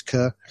Lai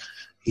massacre.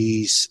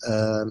 He's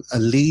a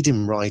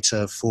leading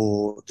writer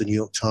for the New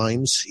York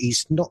Times.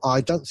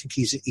 I don't think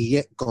he's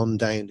yet gone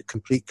down the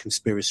complete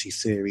conspiracy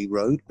theory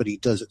road, but he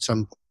does at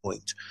some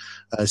point,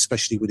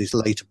 especially with his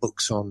later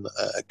books on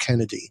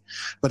Kennedy.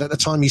 But at the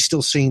time, he's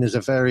still seen as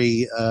a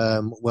very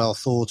well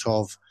thought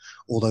of,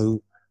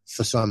 although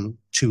for some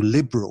too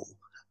liberal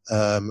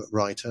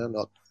writer. I'm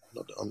not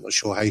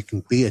sure how you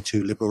can be a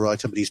too liberal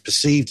writer, but he's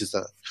perceived as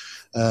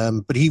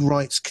that. But he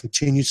writes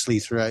continuously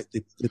throughout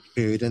the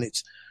period, and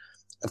it's,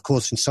 of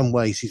course, in some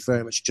ways, he's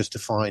very much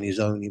justifying his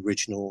own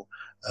original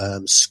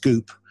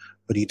scoop,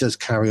 but he does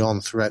carry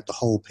on throughout the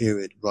whole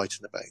period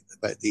writing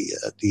about the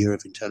Year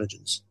of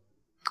Intelligence.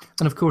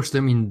 And of course,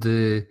 the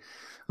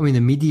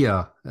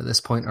media at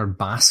this point are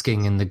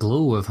basking in the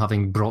glow of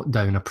having brought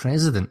down a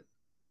president.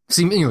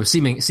 Seemingly, the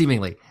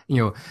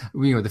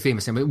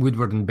famous thing about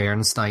Woodward and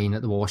Bernstein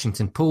at the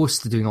Washington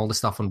Post doing all the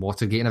stuff on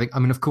Watergate. And I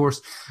mean, of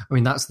course,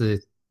 that's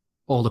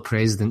all the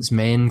president's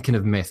men kind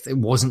of myth. It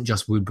wasn't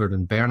just Woodward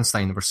and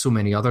Bernstein. There were so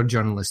many other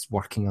journalists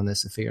working on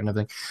this affair and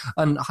everything.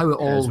 And how it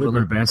all...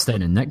 Woodward,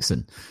 Bernstein and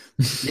Nixon.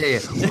 Yeah.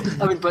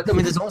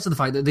 There's also the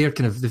fact that they're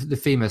kind of the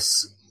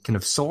famous kind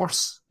of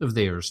source of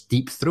theirs,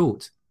 Deep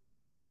Throat,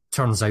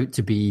 turns out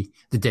to be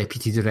the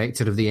deputy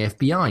director of the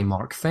FBI,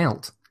 Mark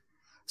Felt.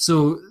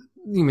 So,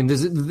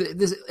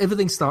 there's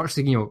everything starts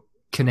to,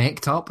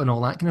 connect up and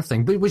all that kind of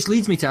thing. But which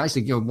leads me to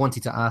actually,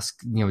 wanting to ask,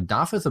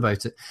 Daffith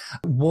about it.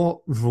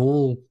 What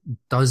role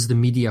does the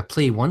media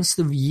play once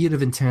the Year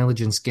of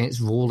Intelligence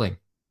gets rolling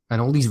and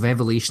all these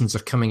revelations are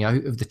coming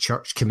out of the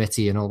Church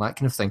Committee and all that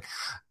kind of thing?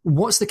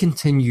 What's the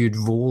continued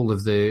role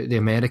of the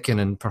American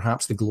and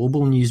perhaps the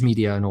global news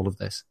media in all of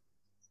this?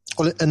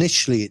 Well,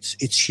 initially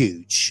it's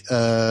huge.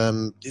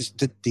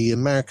 The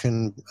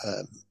American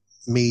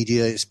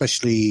media,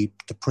 especially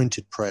the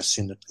printed press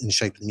in the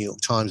shape of the New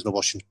York Times and the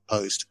Washington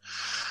Post,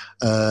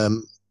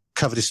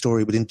 covered this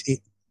story with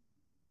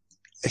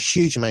a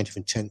huge amount of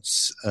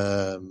intense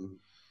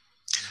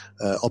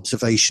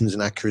observations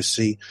and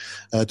accuracy.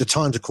 The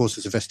Times, of course,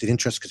 has a vested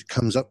interest because it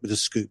comes up with a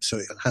scoop, so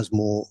it has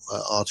more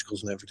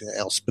articles and everything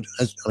else. But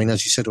as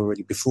you said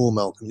already before,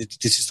 Malcolm,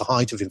 this is the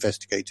height of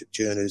investigative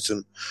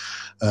journalism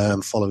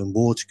following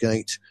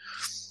Watergate.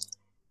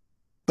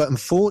 But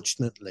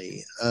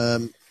unfortunately,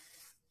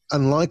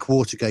 unlike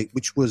Watergate,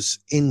 which was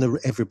in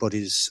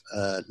everybody's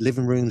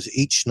living rooms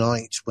each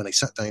night when they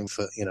sat down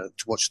to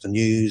watch the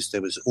news,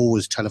 there was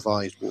always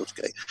televised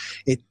Watergate.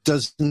 It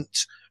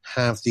doesn't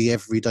have the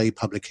everyday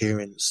public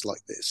hearings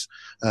like this,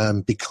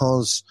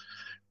 because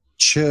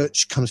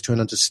Church comes to an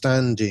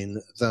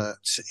understanding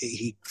that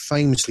he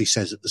famously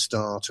says at the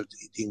start of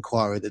the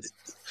inquiry that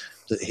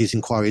his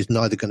inquiry is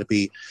neither going to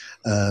be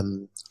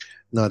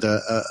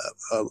neither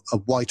a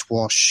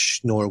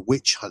whitewash nor a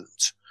witch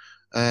hunt.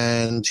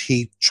 And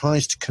he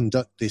tries to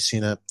conduct this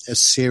in a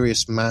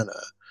serious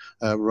manner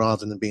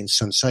rather than being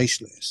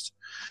sensationalist.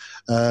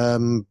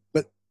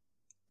 But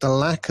the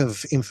lack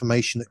of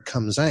information that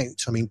comes out,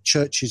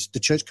 the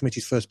Church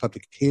Committee's first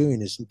public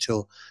hearing is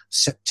until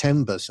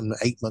September, some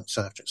 8 months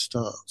after it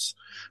starts.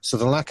 So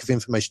the lack of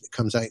information that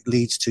comes out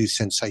leads to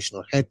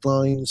sensational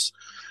headlines,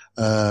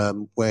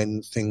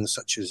 when things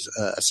such as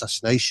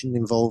assassination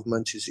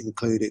involvement is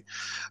included.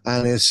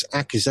 And there's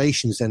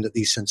accusations then that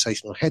these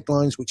sensational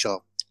headlines, which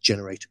are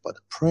generated by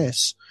the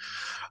press,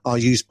 are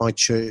used by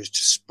Church to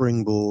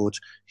springboard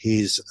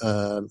his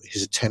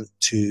attempt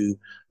to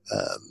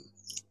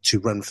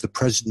run for the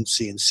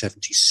presidency in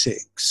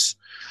 '76,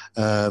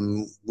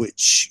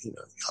 which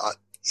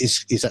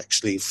is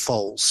actually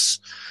false.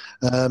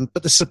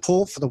 But the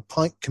support for the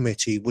Pike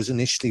Committee was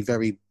initially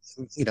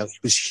it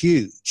was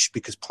huge,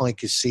 because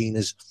Pike is seen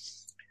as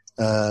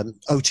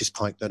Otis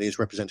Pike, that is,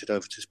 Representative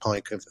Otis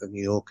Pike of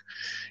New York,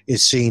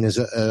 is seen as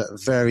a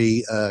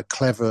very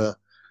clever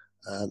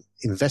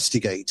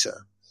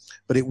investigator.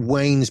 But it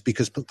wanes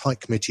because the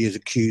Pike Committee is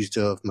accused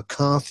of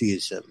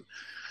McCarthyism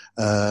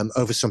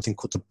over something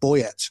called the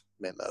Boyett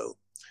Memo.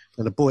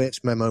 And the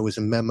Boyett Memo was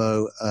a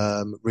memo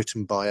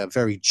written by a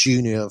very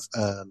junior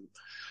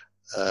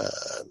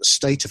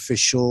state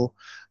official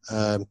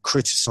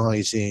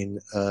criticizing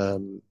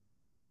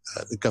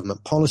the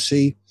government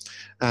policy.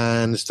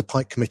 And the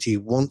Pike Committee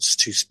wants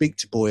to speak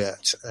to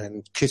Boyett,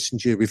 and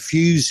Kissinger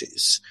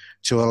refuses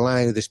to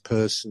allow this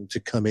person to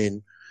come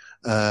in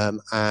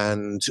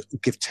and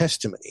give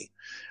testimony.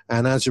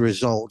 And as a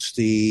result,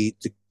 the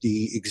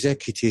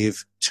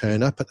executive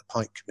turn up at the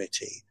Pike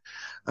Committee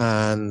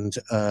and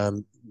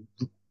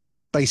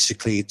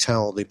basically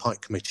tell the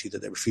Pike Committee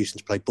that they're refusing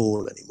to play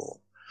ball anymore.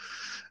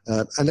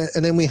 And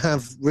then we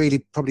have really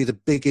probably the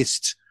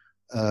biggest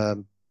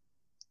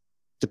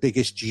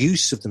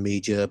use of the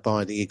media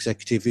by the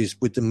executive is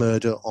with the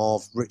murder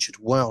of Richard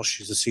Welsh,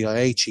 who's the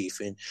CIA chief,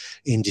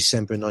 in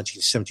December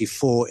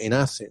 1974 in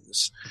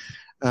Athens.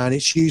 And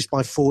it's used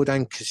by Ford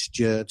and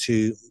Kissinger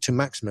to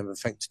maximum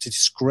effect to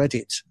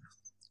discredit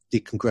the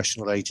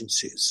congressional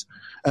agencies,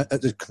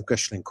 the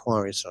congressional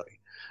inquiry, sorry.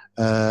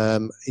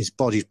 His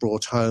body's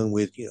brought home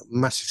with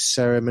massive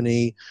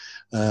ceremony.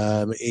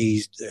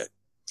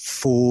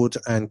 Ford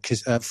and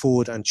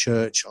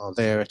Church are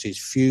there at his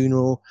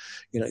funeral.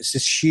 It's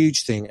this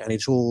huge thing, and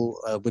it's all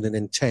with an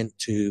intent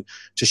to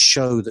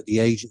show that the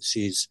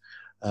agency's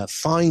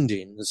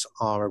findings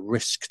are a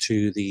risk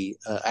to the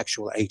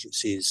actual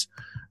agency's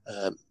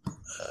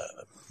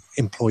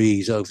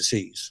employees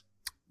overseas.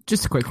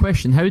 Just a quick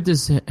question: How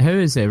is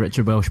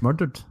Richard Welsh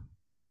murdered?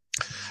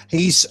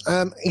 He's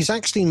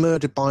actually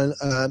murdered by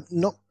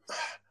not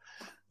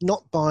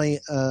by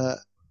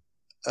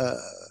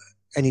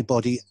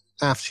anybody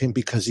after him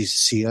because he's a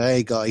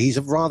CIA guy. He's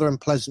a rather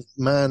unpleasant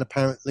man,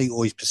 apparently,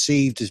 or he's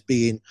perceived as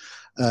being.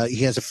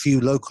 He has a few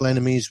local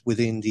enemies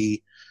within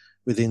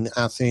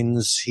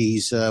Athens.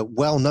 He's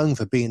well known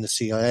for being the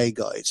CIA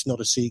guy. It's not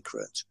a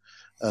secret.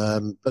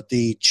 But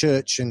the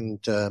Church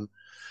and the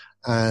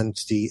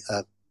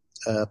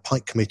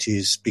Pike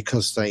committees,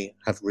 because they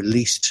have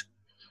released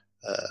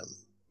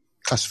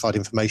classified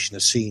information,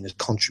 are seen as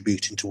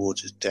contributing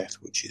towards his death,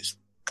 which is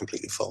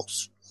completely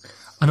false.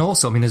 And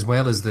also, as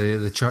well as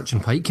the Church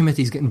and Pike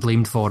committees getting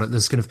blamed for it,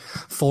 there's kind of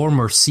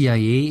former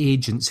CIA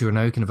agents who are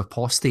now kind of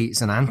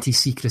apostates and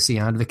anti-secrecy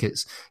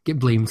advocates get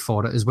blamed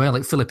for it as well.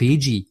 Like Philip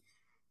Agee,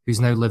 who's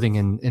now living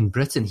in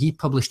Britain, he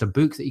published a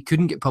book that he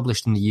couldn't get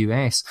published in the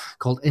US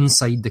called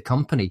Inside the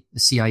Company, the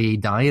CIA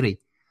Diary.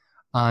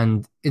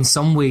 And in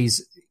some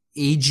ways,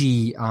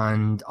 Agee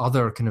and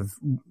other kind of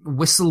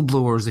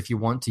whistleblowers, if you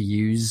want to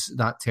use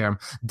that term,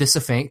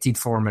 disaffected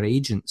former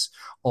agents,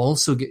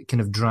 also get kind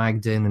of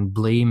dragged in and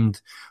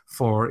blamed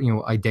for,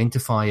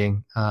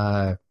 identifying,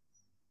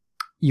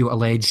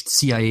 alleged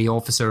CIA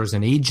officers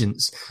and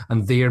agents,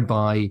 and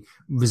thereby,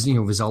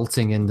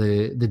 resulting in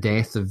the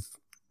death of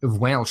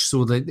Welsh.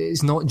 So that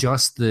it's not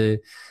just the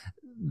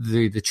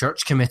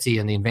Church Committee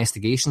and the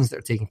investigations that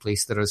are taking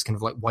place. There is kind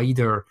of like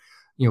wider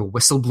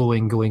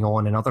whistleblowing going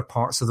on in other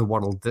parts of the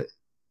world that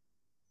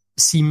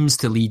seems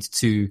to lead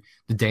to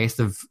the death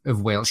of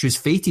Welch, who's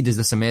fated as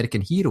this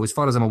American hero. As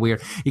far as I'm aware,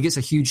 he gets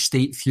a huge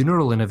state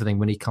funeral and everything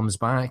when he comes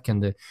back.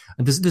 And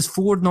does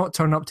Ford not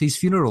turn up to his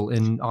funeral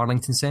in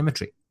Arlington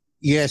Cemetery?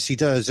 Yes, he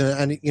does,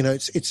 and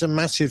it's a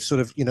massive sort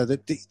of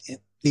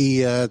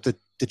the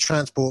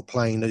transport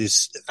plane that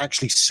is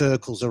actually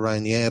circles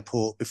around the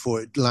airport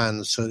before it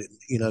lands, so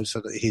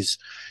that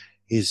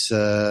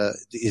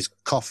his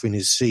coffin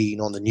is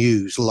seen on the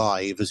news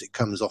live as it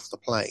comes off the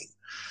plane.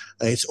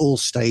 It's all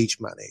stage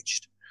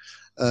managed.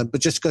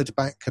 But just to go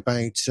back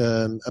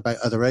about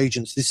other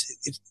agents,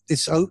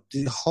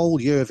 the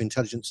whole year of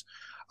intelligence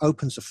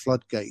opens the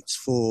floodgates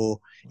for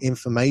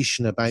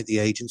information about the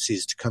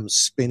agencies to come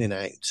spinning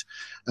out.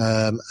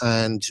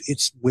 And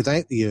it's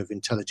without the year of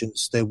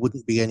intelligence, there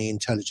wouldn't be any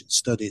intelligence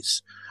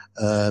studies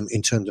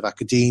in terms of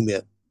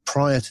academia.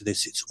 Prior to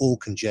this, it's all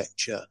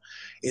conjecture.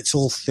 It's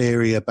all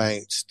theory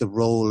about the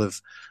role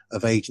of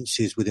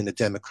agencies within a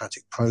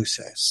democratic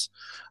process.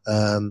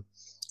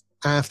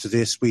 After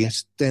this, we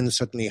then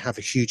suddenly have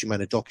a huge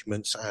amount of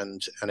documents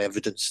and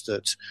evidence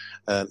that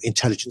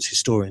intelligence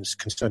historians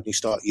can suddenly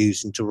start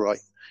using to write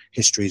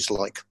histories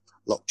like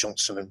Locke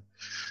Johnson and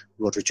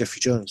Roderick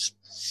Jeffrey Jones.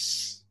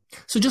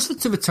 So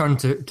just to return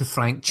to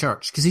Frank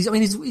Church, because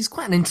he's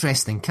quite an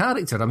interesting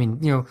character. I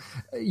mean,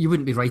 you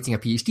wouldn't be writing a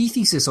PhD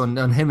thesis on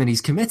him and his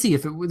committee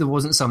if there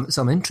wasn't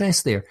some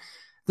interest there.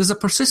 There's a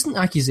persistent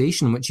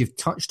accusation, which you've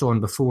touched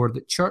on before,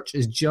 that Church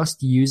is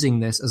just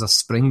using this as a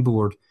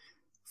springboard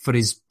for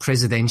his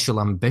presidential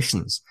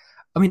ambitions.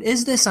 I mean,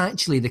 is this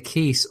actually the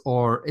case,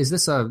 or is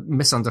this a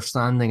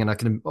misunderstanding and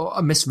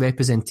a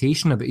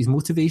misrepresentation about his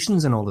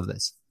motivations in all of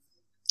this?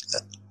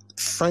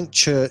 Frank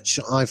Church,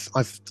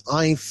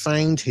 I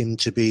found him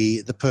to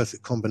be the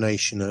perfect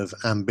combination of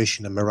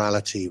ambition and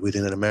morality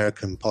within an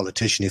American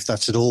politician, if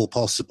that's at all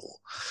possible.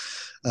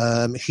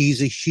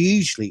 He's a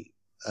hugely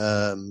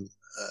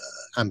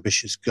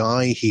ambitious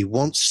guy. He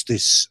wants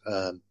this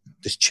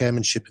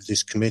chairmanship of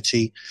this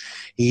committee.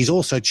 He's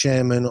also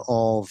chairman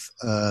of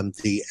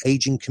the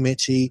aging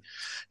committee.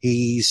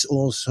 He's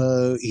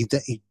also he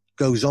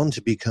goes on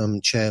to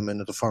become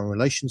chairman of the foreign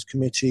relations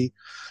committee.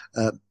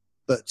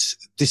 But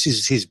this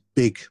is his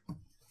big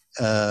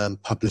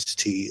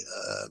publicity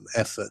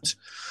effort.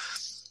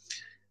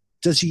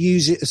 Does he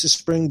use it as a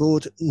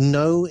springboard?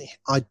 No,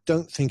 I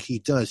don't think he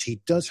does.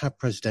 He does have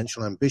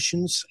presidential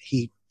ambitions.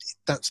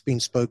 That's been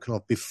spoken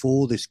of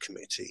before this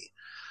committee.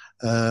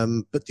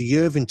 But the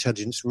year of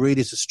intelligence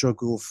really is a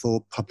struggle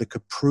for public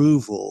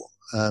approval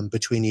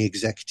between the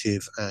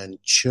executive and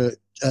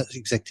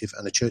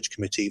the church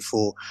committee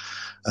for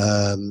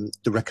the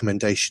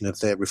recommendation of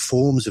their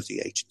reforms of the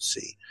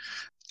agency.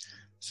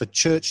 So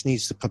Church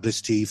needs the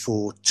publicity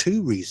for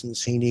two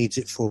reasons. He needs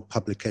it for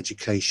public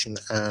education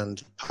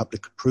and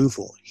public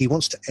approval. He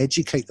wants to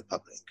educate the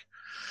public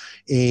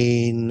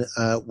in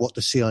what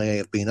the CIA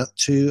have been up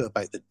to,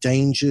 about the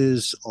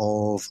dangers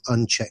of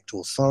unchecked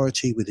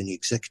authority within the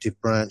executive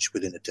branch,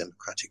 within a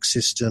democratic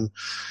system.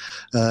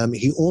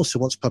 He also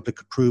wants public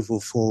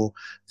approval for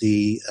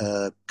the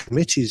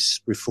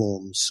committee's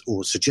reforms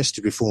or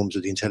suggested reforms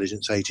of the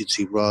intelligence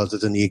agency rather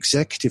than the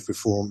executive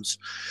reforms,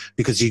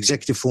 because the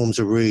executive reforms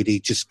are really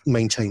just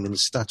maintaining the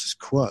status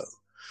quo.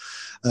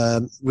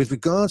 With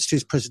regards to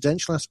his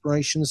presidential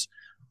aspirations,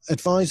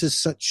 advisors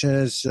such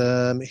as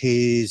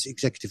his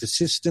executive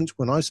assistant,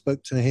 when I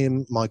spoke to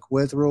him, Mike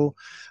Wetherell,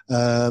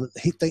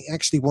 they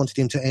actually wanted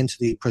him to enter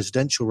the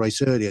presidential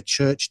race earlier.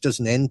 Church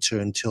doesn't enter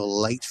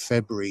until late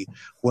February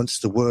once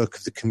the work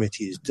of the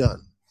committee is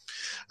done.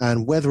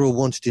 And Wetherell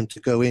wanted him to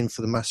go in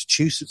for the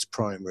Massachusetts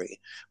primary,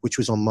 which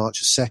was on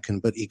March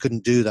 2nd, but he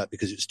couldn't do that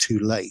because it was too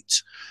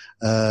late.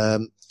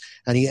 And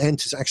he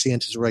actually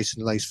enters a race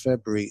in late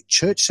February.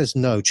 Church says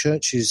no.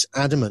 Church is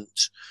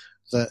adamant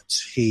that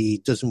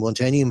he doesn't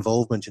want any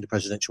involvement in the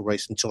presidential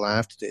race until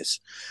after this.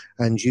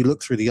 And you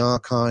look through the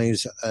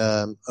archives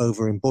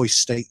over in Boise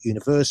State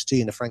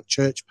University in the Frank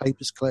Church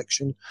Papers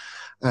collection,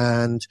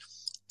 and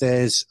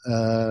there's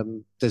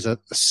a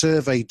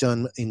survey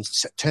done in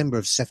September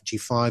of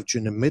 1975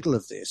 during the middle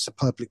of this, a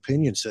public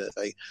opinion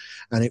survey,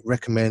 and it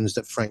recommends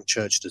that Frank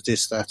Church does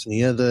this, that, and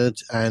the other.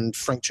 And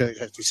Frank Church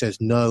actually says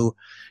no,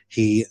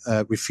 he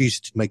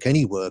refused to make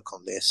any work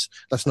on this.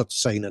 That's not to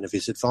say none of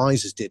his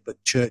advisors did,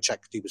 but Church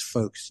actually was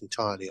focused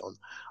entirely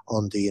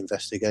on the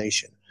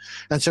investigation.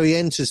 And so he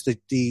enters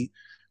the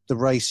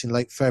race in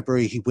late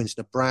February. He wins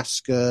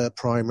Nebraska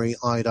primary,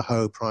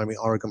 Idaho primary,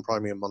 Oregon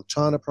primary, and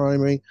Montana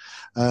primary.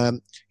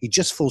 He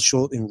just falls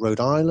short in Rhode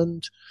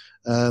Island,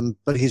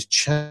 but his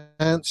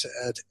chance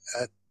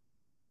at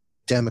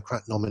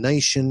Democrat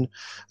nomination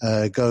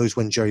goes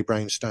when Jerry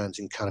Brown stands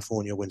in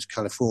California, wins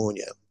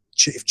California.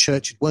 If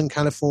Church had won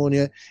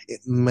California, it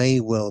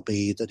may well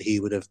be that he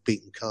would have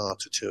beaten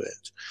Carter to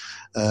it.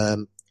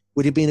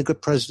 Would he have been a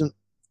good president?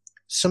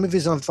 Some of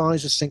his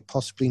advisors think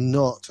possibly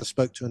not. I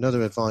spoke to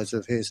another advisor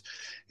of his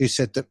who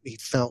said that he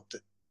felt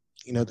that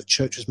the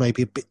church was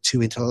maybe a bit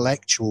too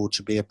intellectual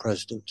to be a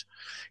president.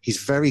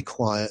 He's very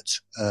quiet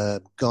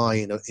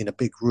guy in a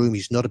big room.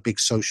 He's not a big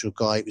social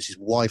guy. It was his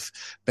wife,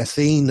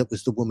 Bethine, that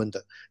was the woman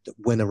that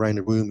went around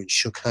the room and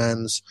shook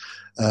hands.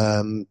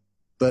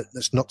 But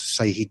that's not to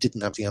say he didn't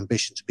have the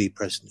ambition to be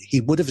president.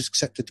 He would have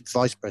accepted the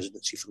vice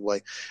presidency for the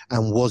way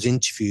and was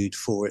interviewed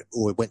for it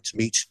or went to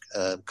meet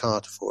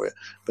Carter for it,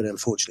 but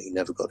unfortunately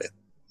never got it.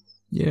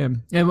 Yeah,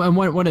 and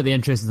one of the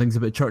interesting things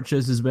about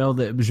Churches as well,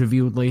 that it was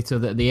revealed later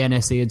that the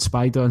NSA had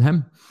spied on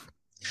him.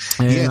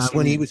 Yes,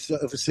 when he was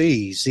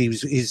overseas,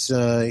 his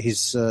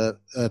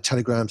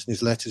telegrams and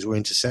his letters were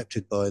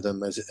intercepted by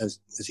them as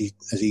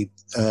he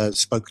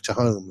spoke to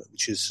home,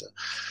 which is,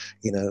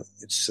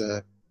 it's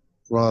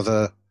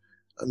rather.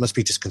 It must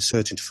be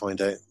disconcerting to find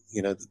out,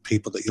 the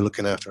people that you're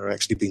looking after are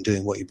actually been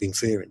doing what you've been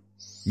fearing.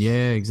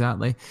 Yeah,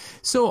 exactly.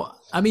 So,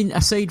 I mean,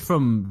 aside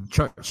from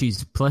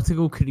Church's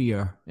political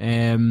career,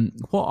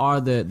 what are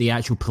the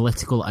actual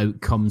political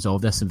outcomes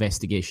of this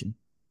investigation,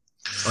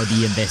 or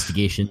the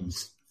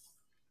investigations?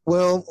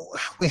 Well,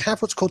 we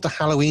have what's called the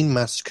Halloween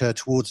massacre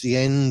towards the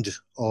end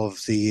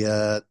of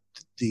the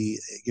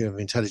Year of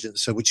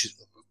Intelligence, so which is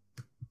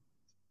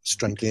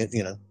strangely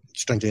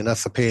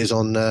enough, appears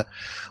on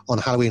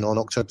Halloween on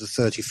October the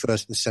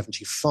 31st in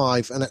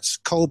 1975, and that's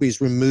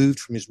Colby's removed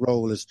from his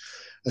role as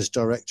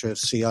director of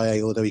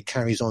CIA, although he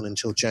carries on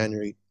until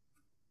January,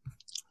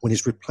 when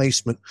his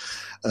replacement,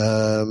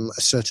 a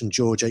certain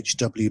George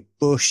H.W.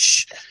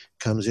 Bush,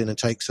 comes in and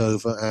takes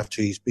over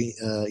after he's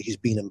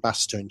been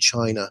ambassador in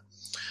China.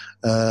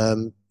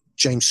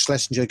 James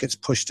Schlesinger gets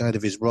pushed out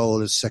of his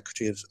role as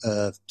Secretary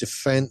of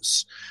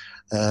Defense.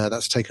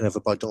 That's taken over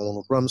by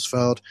Donald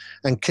Rumsfeld,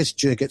 and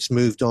Kissinger gets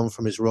moved on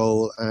from his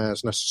role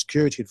as National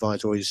Security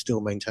Advisor, or he's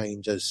still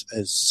maintained as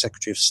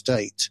Secretary of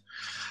State.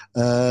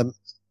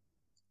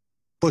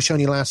 Bush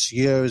only lasts a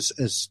year as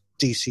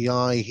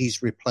DCI.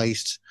 He's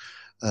replaced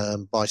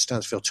by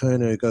Stansfield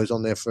Turner, who goes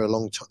on there for a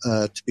long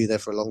to be there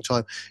for a long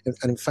time. And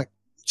in fact,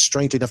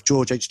 strangely enough,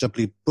 George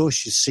H.W.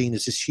 Bush is seen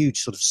as this huge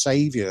sort of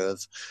savior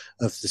of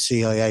the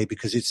CIA,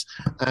 because it's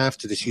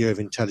after this Year of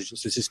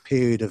Intelligence, there's this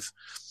period of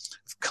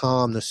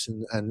calmness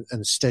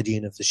and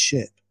steadying of the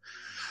ship.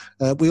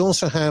 We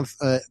also have,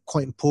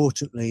 quite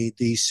importantly,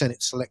 the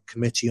Senate Select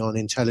Committee on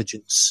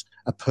Intelligence,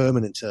 a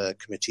permanent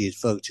committee is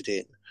voted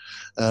in,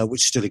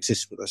 which still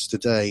exists with us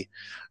today.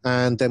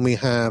 And then we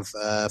have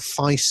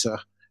FISA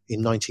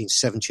in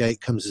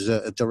 1978, comes as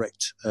a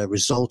direct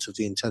result of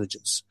the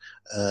intelligence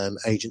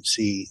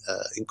agency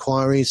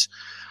inquiries,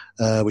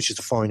 which is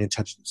the Foreign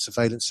Intelligence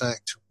Surveillance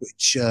Act,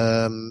 which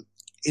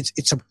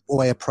it's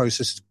a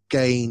process to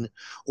gain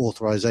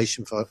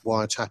authorization for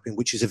wiretapping,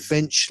 which is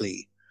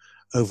eventually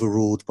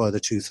overruled by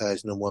the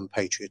 2001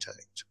 Patriot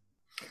Act.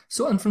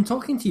 So, and from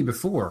talking to you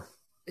before,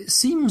 it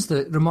seems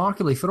that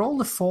remarkably, for all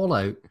the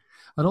fallout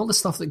and all the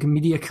stuff that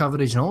media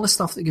coverage and all the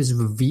stuff that gets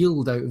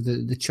revealed out of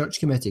the Church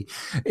Committee,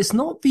 it's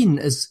not been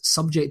as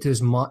subject to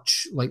as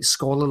much like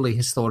scholarly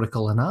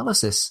historical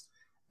analysis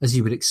as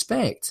you would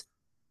expect.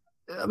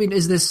 I mean,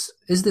 is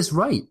this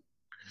right?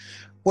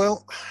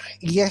 Well,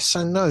 yes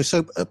and no.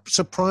 So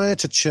prior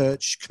to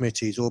church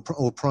committees or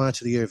prior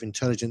to the Year of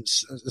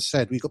Intelligence, as I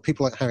said, we've got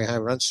people like Harry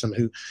Ransom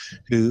who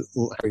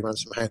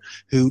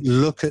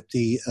look at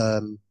the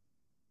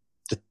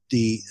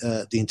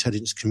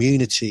intelligence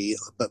community,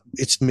 but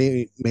it's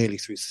merely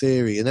through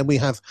theory. And then we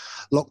have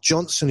Locke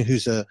Johnson,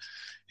 who's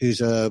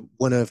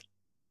one of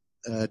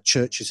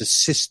Church's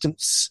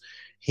assistants.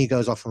 He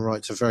goes off and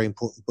writes a very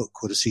important book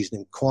called A Season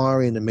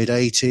Inquiry in the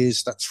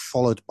mid-'80s. That's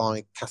followed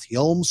by Kathy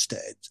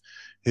Olmsted,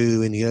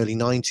 who in the early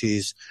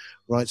 90s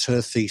writes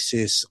her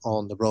thesis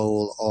on the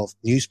role of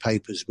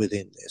newspapers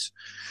within this.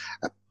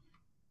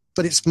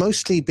 But it's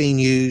mostly been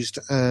used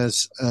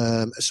as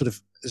a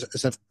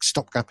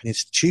stopgap in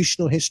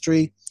institutional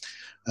history.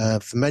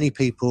 For many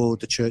people,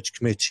 the Church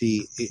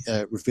Committee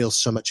reveals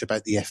so much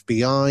about the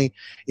FBI.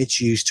 It's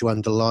used to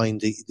underline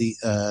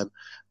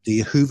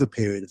the Hoover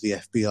period of the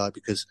FBI,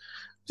 because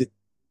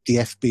the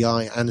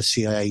FBI and the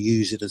CIA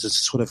use it as a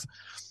sort of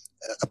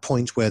a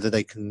point where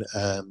they can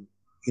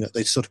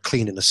they sort of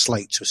clean in the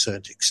slate to a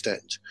certain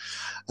extent.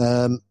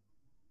 And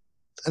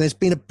there's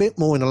been a bit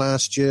more in the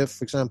last year.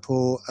 For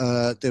example,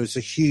 there was a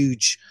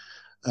huge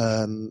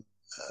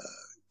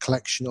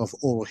collection of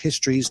oral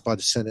histories by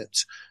the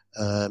Senate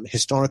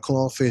Historical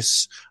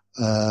Office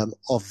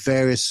of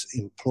various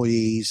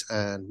employees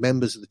and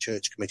members of the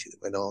Church Committee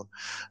that went on.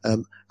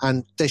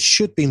 And there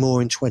should be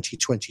more in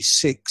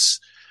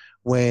 2026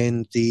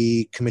 when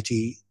the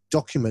committee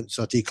documents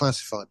are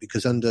declassified,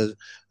 because under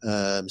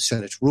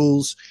Senate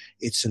rules,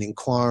 it's an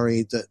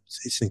inquiry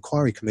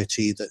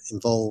committee that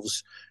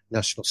involves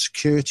national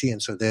security,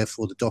 and so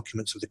therefore the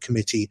documents of the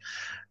committee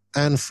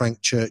and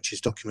Frank Church's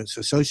documents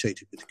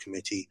associated with the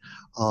committee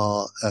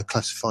are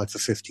classified for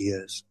 50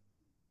 years.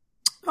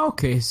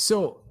 Okay,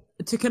 so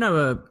to kind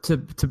of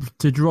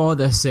to draw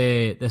this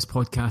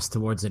podcast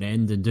towards an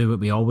end and do what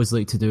we always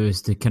like to do,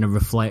 is to kind of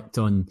reflect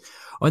on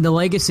the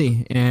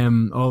legacy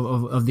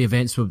of the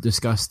events we've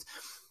discussed.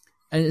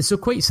 And so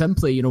quite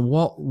simply,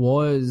 what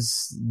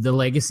was the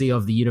legacy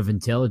of the Year of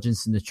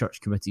Intelligence in the Church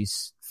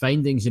Committee's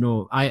findings?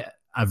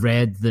 I've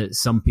read that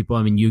some people,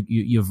 I mean,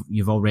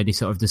 you've already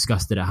sort of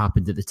discussed that it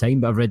happened at the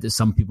time, but I've read that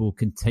some people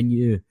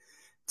continue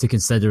to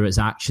consider its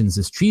actions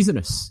as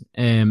treasonous,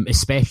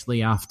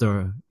 especially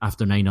after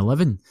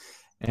 9/11.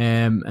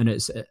 And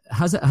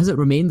has it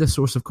remained a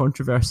source of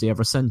controversy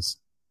ever since?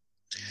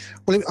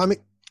 Well, I mean,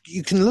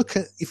 you can look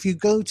at, if you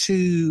go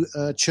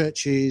to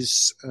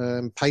Church's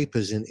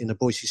papers in the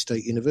Boise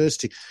State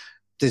University,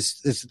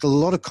 there's a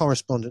lot of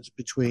correspondence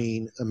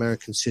between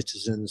American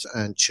citizens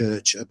and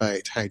Church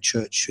about how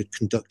Church should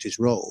conduct his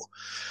role.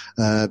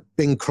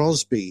 Bing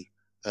Crosby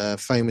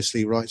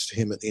famously writes to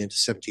him at the end of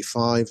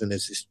 1975, and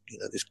there's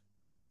this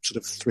sort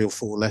of 3 or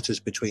 4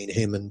 letters between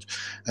him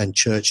and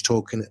Church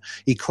talking.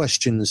 He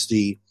questions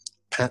the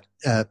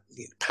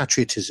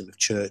patriotism of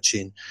Church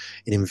in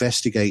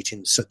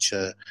investigating such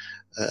an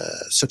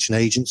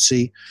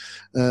agency,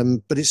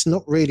 but it's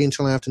not really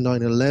until after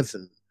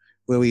 9/11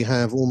 where we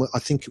have I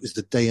think it was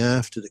the day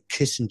after, that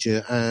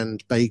Kissinger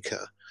and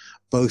Baker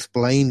both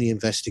blame the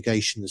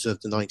investigations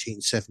of the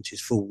 1970s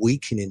for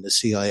weakening the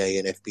CIA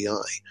and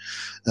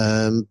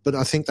FBI. But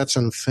I think that's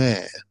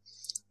unfair,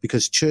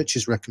 because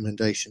Church's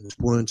recommendations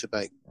weren't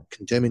about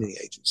condemning the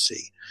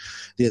agency.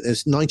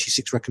 There's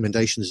 96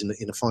 recommendations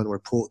in a final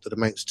report that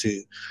amounts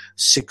to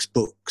 6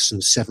 books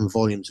and 7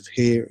 volumes of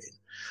hearing.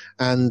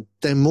 And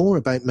they're more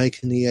about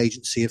making the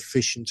agency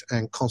efficient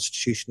and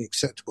constitutionally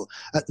acceptable.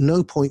 At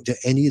no point do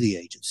any of the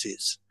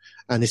agencies,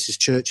 and this is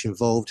Church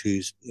involved,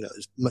 who's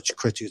as much a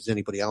critic as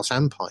anybody else,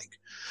 and Pike,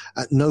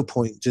 at no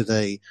point do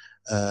they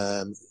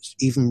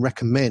even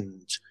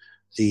recommend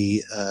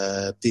the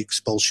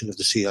expulsion of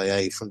the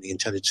CIA from the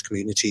intelligence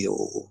community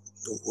or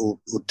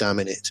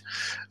damning it.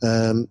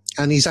 And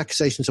these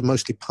accusations are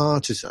mostly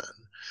partisan,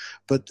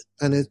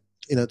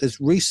 there's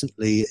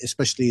recently,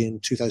 especially in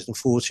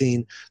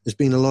 2014, there's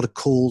been a lot of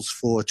calls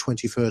for a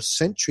 21st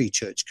century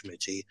Church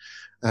Committee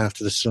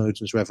after the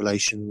Snowden's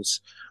revelations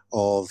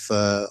of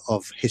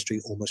history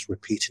almost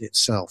repeating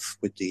itself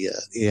with the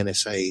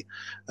NSA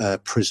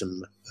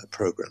PRISM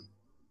program.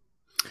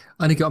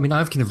 And I mean,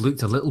 I've kind of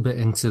looked a little bit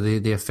into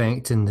the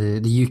effect in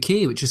the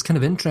UK, which is kind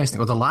of interesting,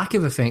 or the lack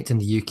of effect in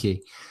the UK.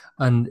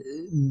 And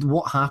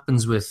what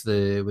happens with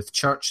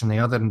Church and the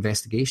other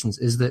investigations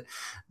is that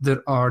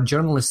there are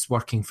journalists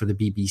working for the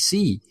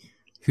BBC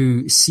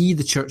who see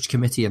the Church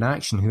Committee in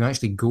action, who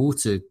actually go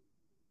to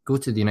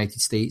the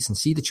United States and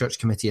see the Church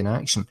Committee in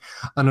action,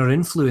 and are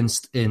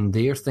influenced in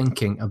their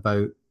thinking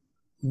about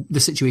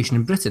the situation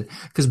in Britain,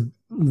 because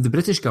the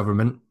British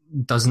government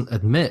doesn't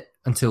admit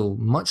until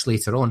much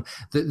later on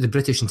that the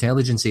British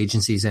intelligence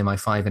agencies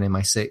MI5 and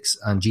MI6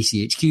 and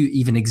GCHQ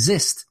even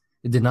exist.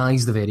 It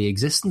denies the very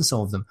existence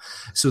of them.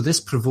 So this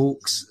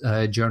provokes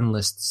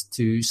journalists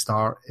to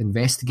start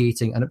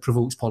investigating, and it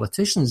provokes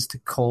politicians to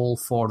call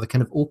for the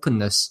kind of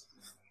openness,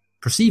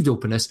 perceived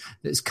openness,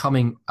 that's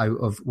coming out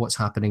of what's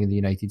happening in the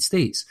United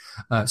States.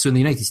 So in the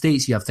United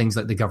States, you have things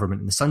like the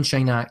Government and the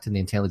Sunshine Act and the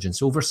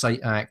Intelligence Oversight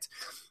Act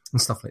and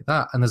stuff like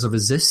that. And there's a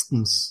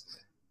resistance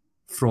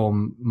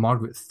from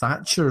Margaret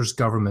Thatcher's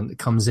government that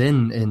comes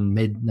in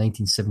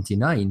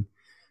mid-1979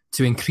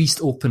 to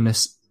increased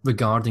openness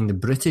regarding the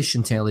British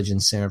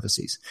intelligence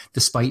services,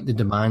 despite the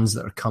demands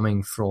that are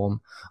coming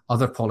from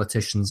other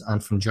politicians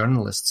and from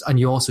journalists. And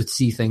you also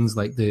see things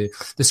like the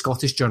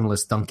Scottish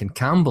journalist Duncan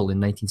Campbell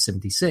in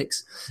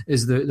 1976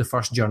 is the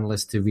first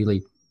journalist to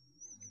really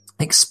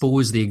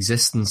expose the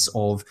existence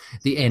of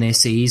the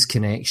NSA's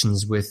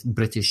connections with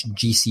British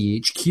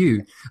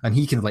GCHQ. And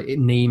he kind of it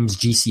names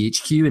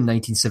GCHQ in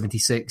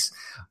 1976,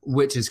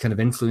 which is kind of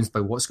influenced by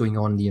what's going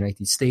on in the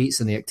United States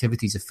and the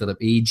activities of Philip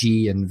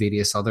Agee and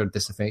various other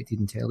disaffected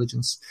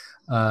intelligence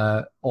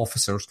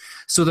officers.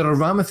 So there are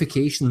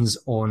ramifications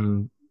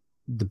on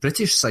the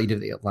British side of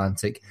the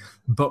Atlantic,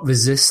 but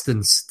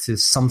resistance to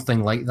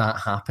something like that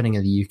happening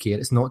in the UK.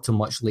 And it's not till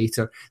much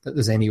later that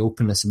there's any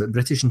openness about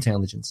British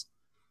intelligence.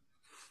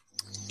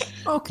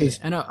 Okay,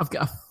 and I've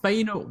got a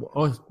final.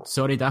 Oh,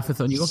 sorry, Daffy,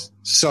 on you go.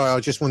 Sorry, I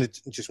just wanted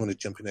to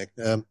jump in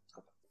there.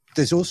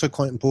 There's also,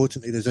 quite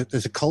importantly,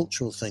 there's a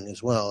cultural thing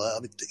as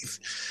well.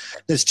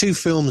 There's 2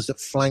 films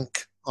that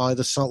flank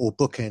either side or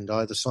bookend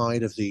either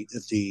side of the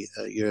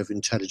Year of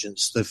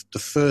Intelligence. The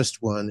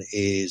first one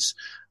is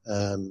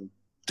The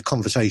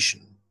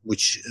Conversation,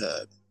 which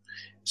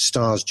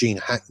stars Gene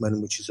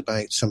Hackman, which is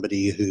about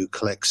somebody who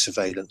collects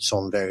surveillance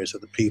on various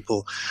other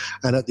people,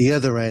 and at the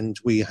other end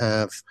we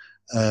have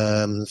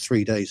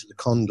 3 Days of the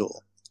Condor,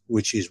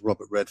 which is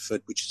Robert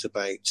Redford, which is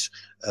about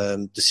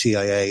the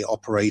CIA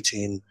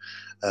operating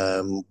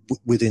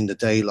within the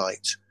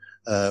daylight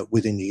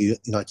within the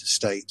United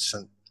States.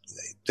 And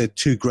they're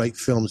 2 great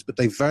films, but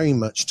they very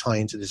much tie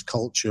into this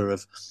culture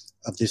of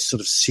this sort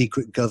of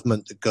secret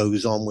government that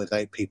goes on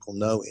without people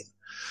knowing.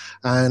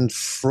 And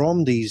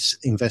from these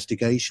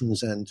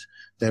investigations and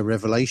their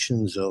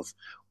revelations of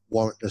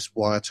warrantless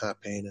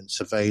wiretapping and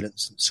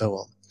surveillance and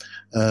so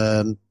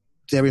on,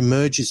 there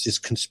emerges this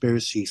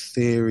conspiracy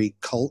theory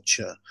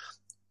culture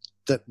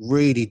that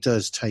really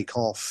does take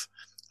off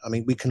I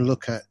mean, we can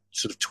look at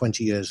sort of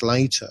 20 years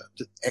later,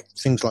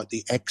 things like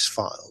the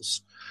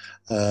X-Files.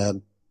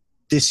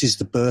 This is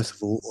the birth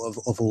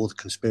of all the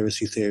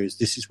conspiracy theories.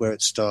 This is where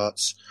it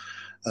starts,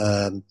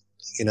 and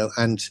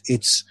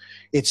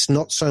it's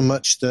not so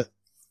much that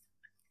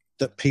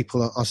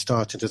people are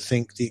starting to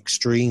think the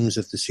extremes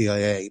of the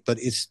CIA, but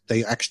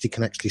they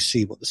can actually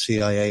see what the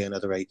CIA and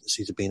other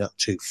agencies have been up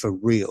to for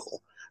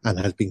real and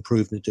has been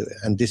proven to do it.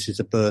 And this is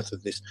the birth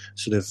of this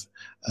sort of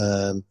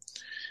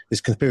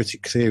this conspiracy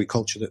theory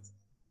culture that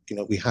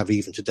we have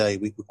even today.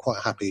 We're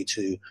quite happy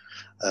to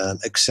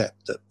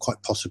accept that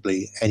quite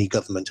possibly any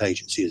government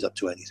agency is up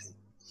to anything.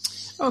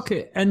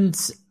 Okay, and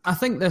I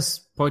think this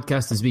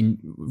podcast has been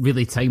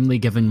really timely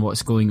given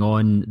what's going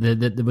on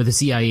with the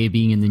CIA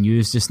being in the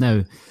news just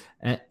now.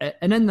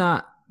 And in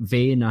that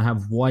vein, I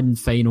have one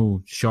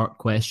final short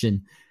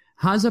question.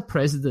 Has a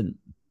president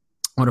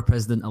or a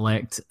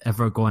president-elect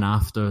ever gone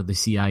after the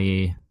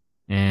CIA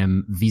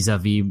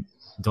vis-a-vis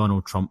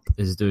Donald Trump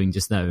is doing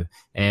just now?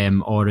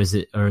 Or is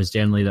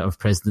generally that of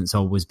presidents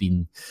always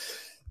been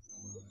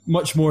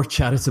much more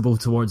charitable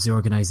towards the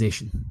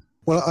organisation?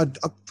 Well,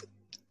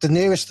 the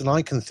nearest that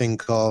I can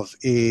think of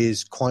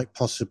is quite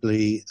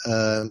possibly,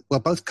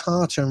 both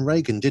Carter and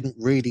Reagan didn't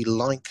really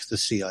like the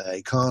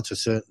CIA. Carter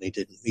certainly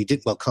didn't.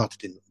 Carter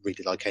didn't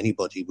really like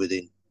anybody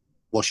within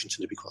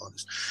Washington, to be quite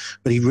honest.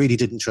 But he really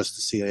didn't trust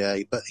the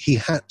CIA, but he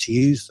had to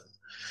use them.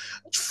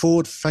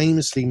 Ford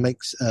famously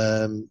makes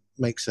a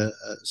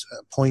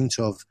point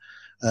of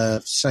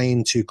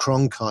saying to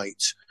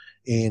Cronkite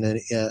in an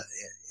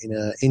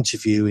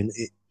interview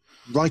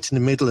right in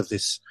the middle of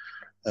this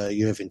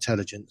year of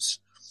intelligence,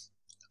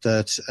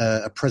 that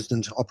a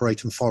president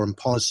operating foreign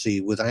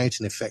policy without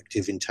an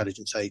effective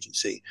intelligence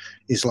agency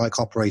is like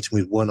operating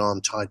with one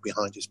arm tied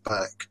behind his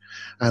back.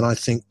 And I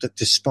think that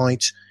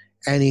despite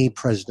any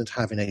president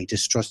having any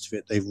distrust of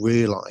it, they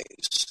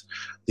realize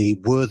the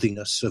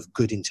worthiness of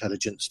good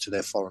intelligence to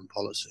their foreign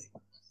policy.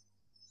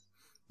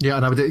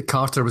 Yeah, and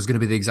Carter was going to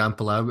be the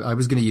example I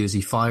was going to use.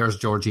 He fires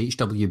George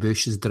H.W.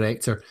 Bush as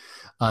director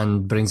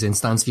and brings in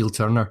Stansfield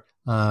Turner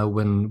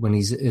when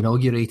he's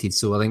inaugurated.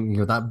 So I think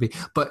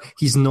but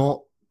he's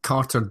not.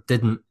 Carter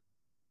didn't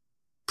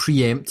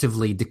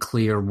preemptively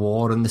declare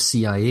war on the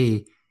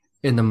CIA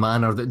in the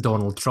manner that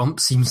Donald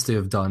Trump seems to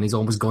have done. He's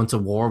almost gone to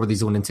war with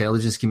his own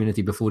intelligence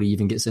community before he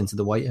even gets into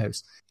the White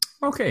House.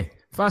 Okay,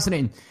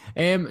 fascinating.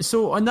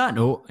 So on that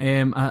note,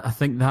 I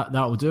think that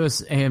will do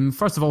us.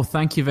 First of all,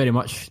 thank you very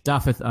much,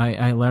 Dafydd.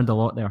 I learned a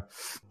lot there.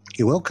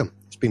 You're welcome.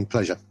 It's been a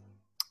pleasure.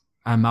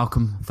 And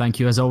Malcolm, thank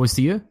you as always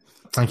to you.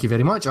 Thank you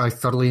very much. I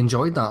thoroughly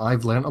enjoyed that.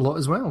 I've learned a lot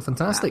as well.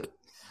 Fantastic.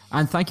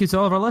 And thank you to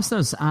all of our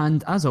listeners.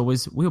 And as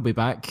always, we'll be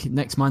back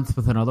next month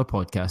with another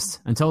podcast.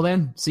 Until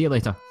then, see you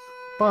later.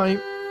 Bye.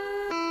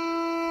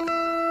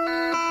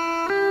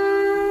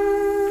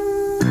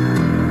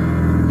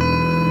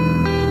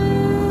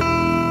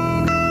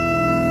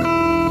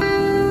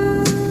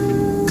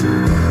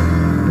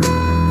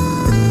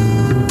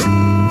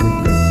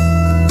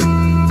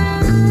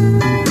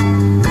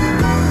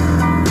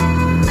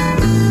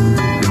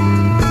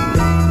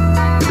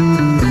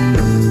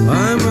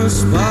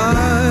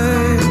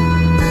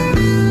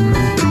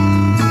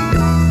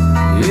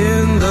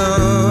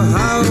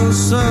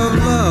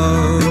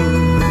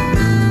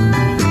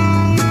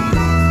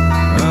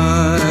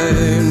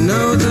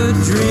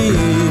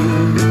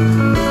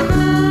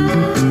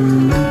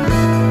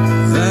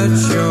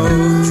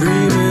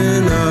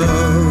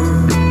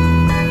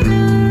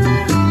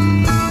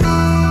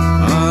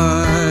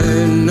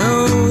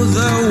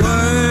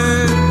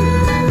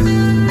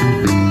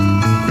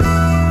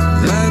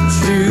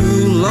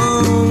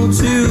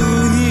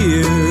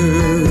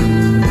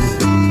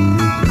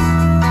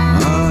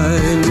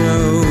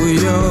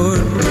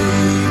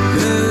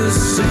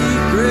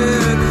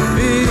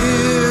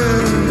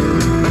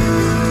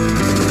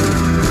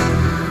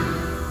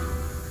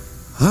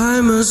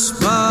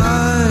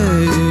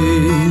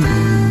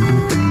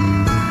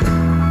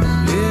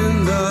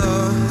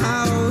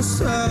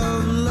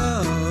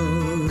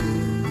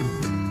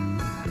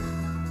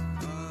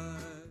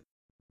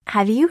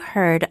 Have you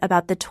heard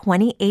about the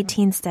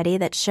 2018 study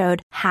that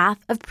showed half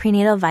of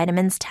prenatal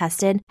vitamins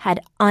tested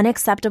had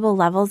unacceptable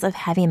levels of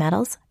heavy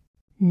metals?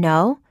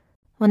 No?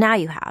 Well, now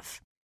you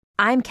have.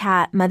 I'm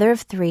Kat, mother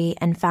of 3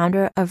 and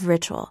founder of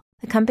Ritual,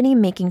 the company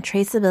making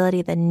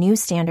traceability the new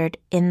standard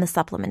in the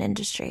supplement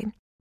industry.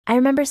 I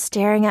remember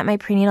staring at my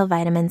prenatal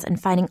vitamins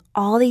and finding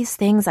all these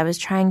things I was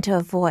trying to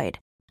avoid.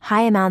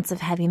 High amounts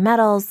of heavy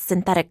metals,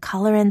 synthetic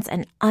colorants,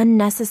 and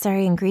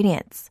unnecessary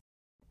ingredients.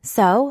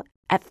 So,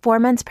 at 4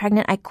 months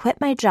pregnant, I quit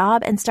my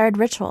job and started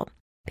Ritual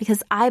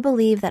because I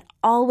believe that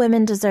all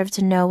women deserve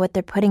to know what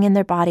they're putting in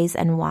their bodies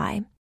and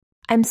why.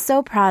 I'm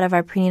so proud of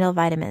our prenatal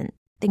vitamin.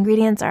 The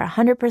ingredients are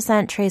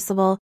 100%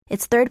 traceable,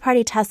 it's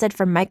third-party tested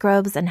for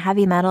microbes and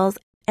heavy metals,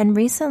 and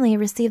recently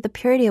received the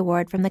Purity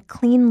Award from the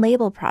Clean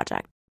Label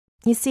Project.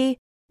 You see,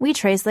 we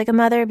trace like a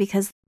mother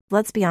because,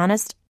 let's be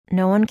honest,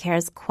 no one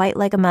cares quite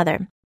like a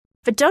mother.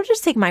 But don't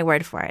just take my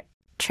word for it.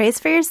 Trace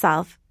for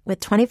yourself with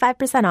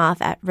 25%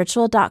 off at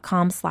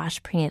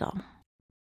ritual.com/prenatal.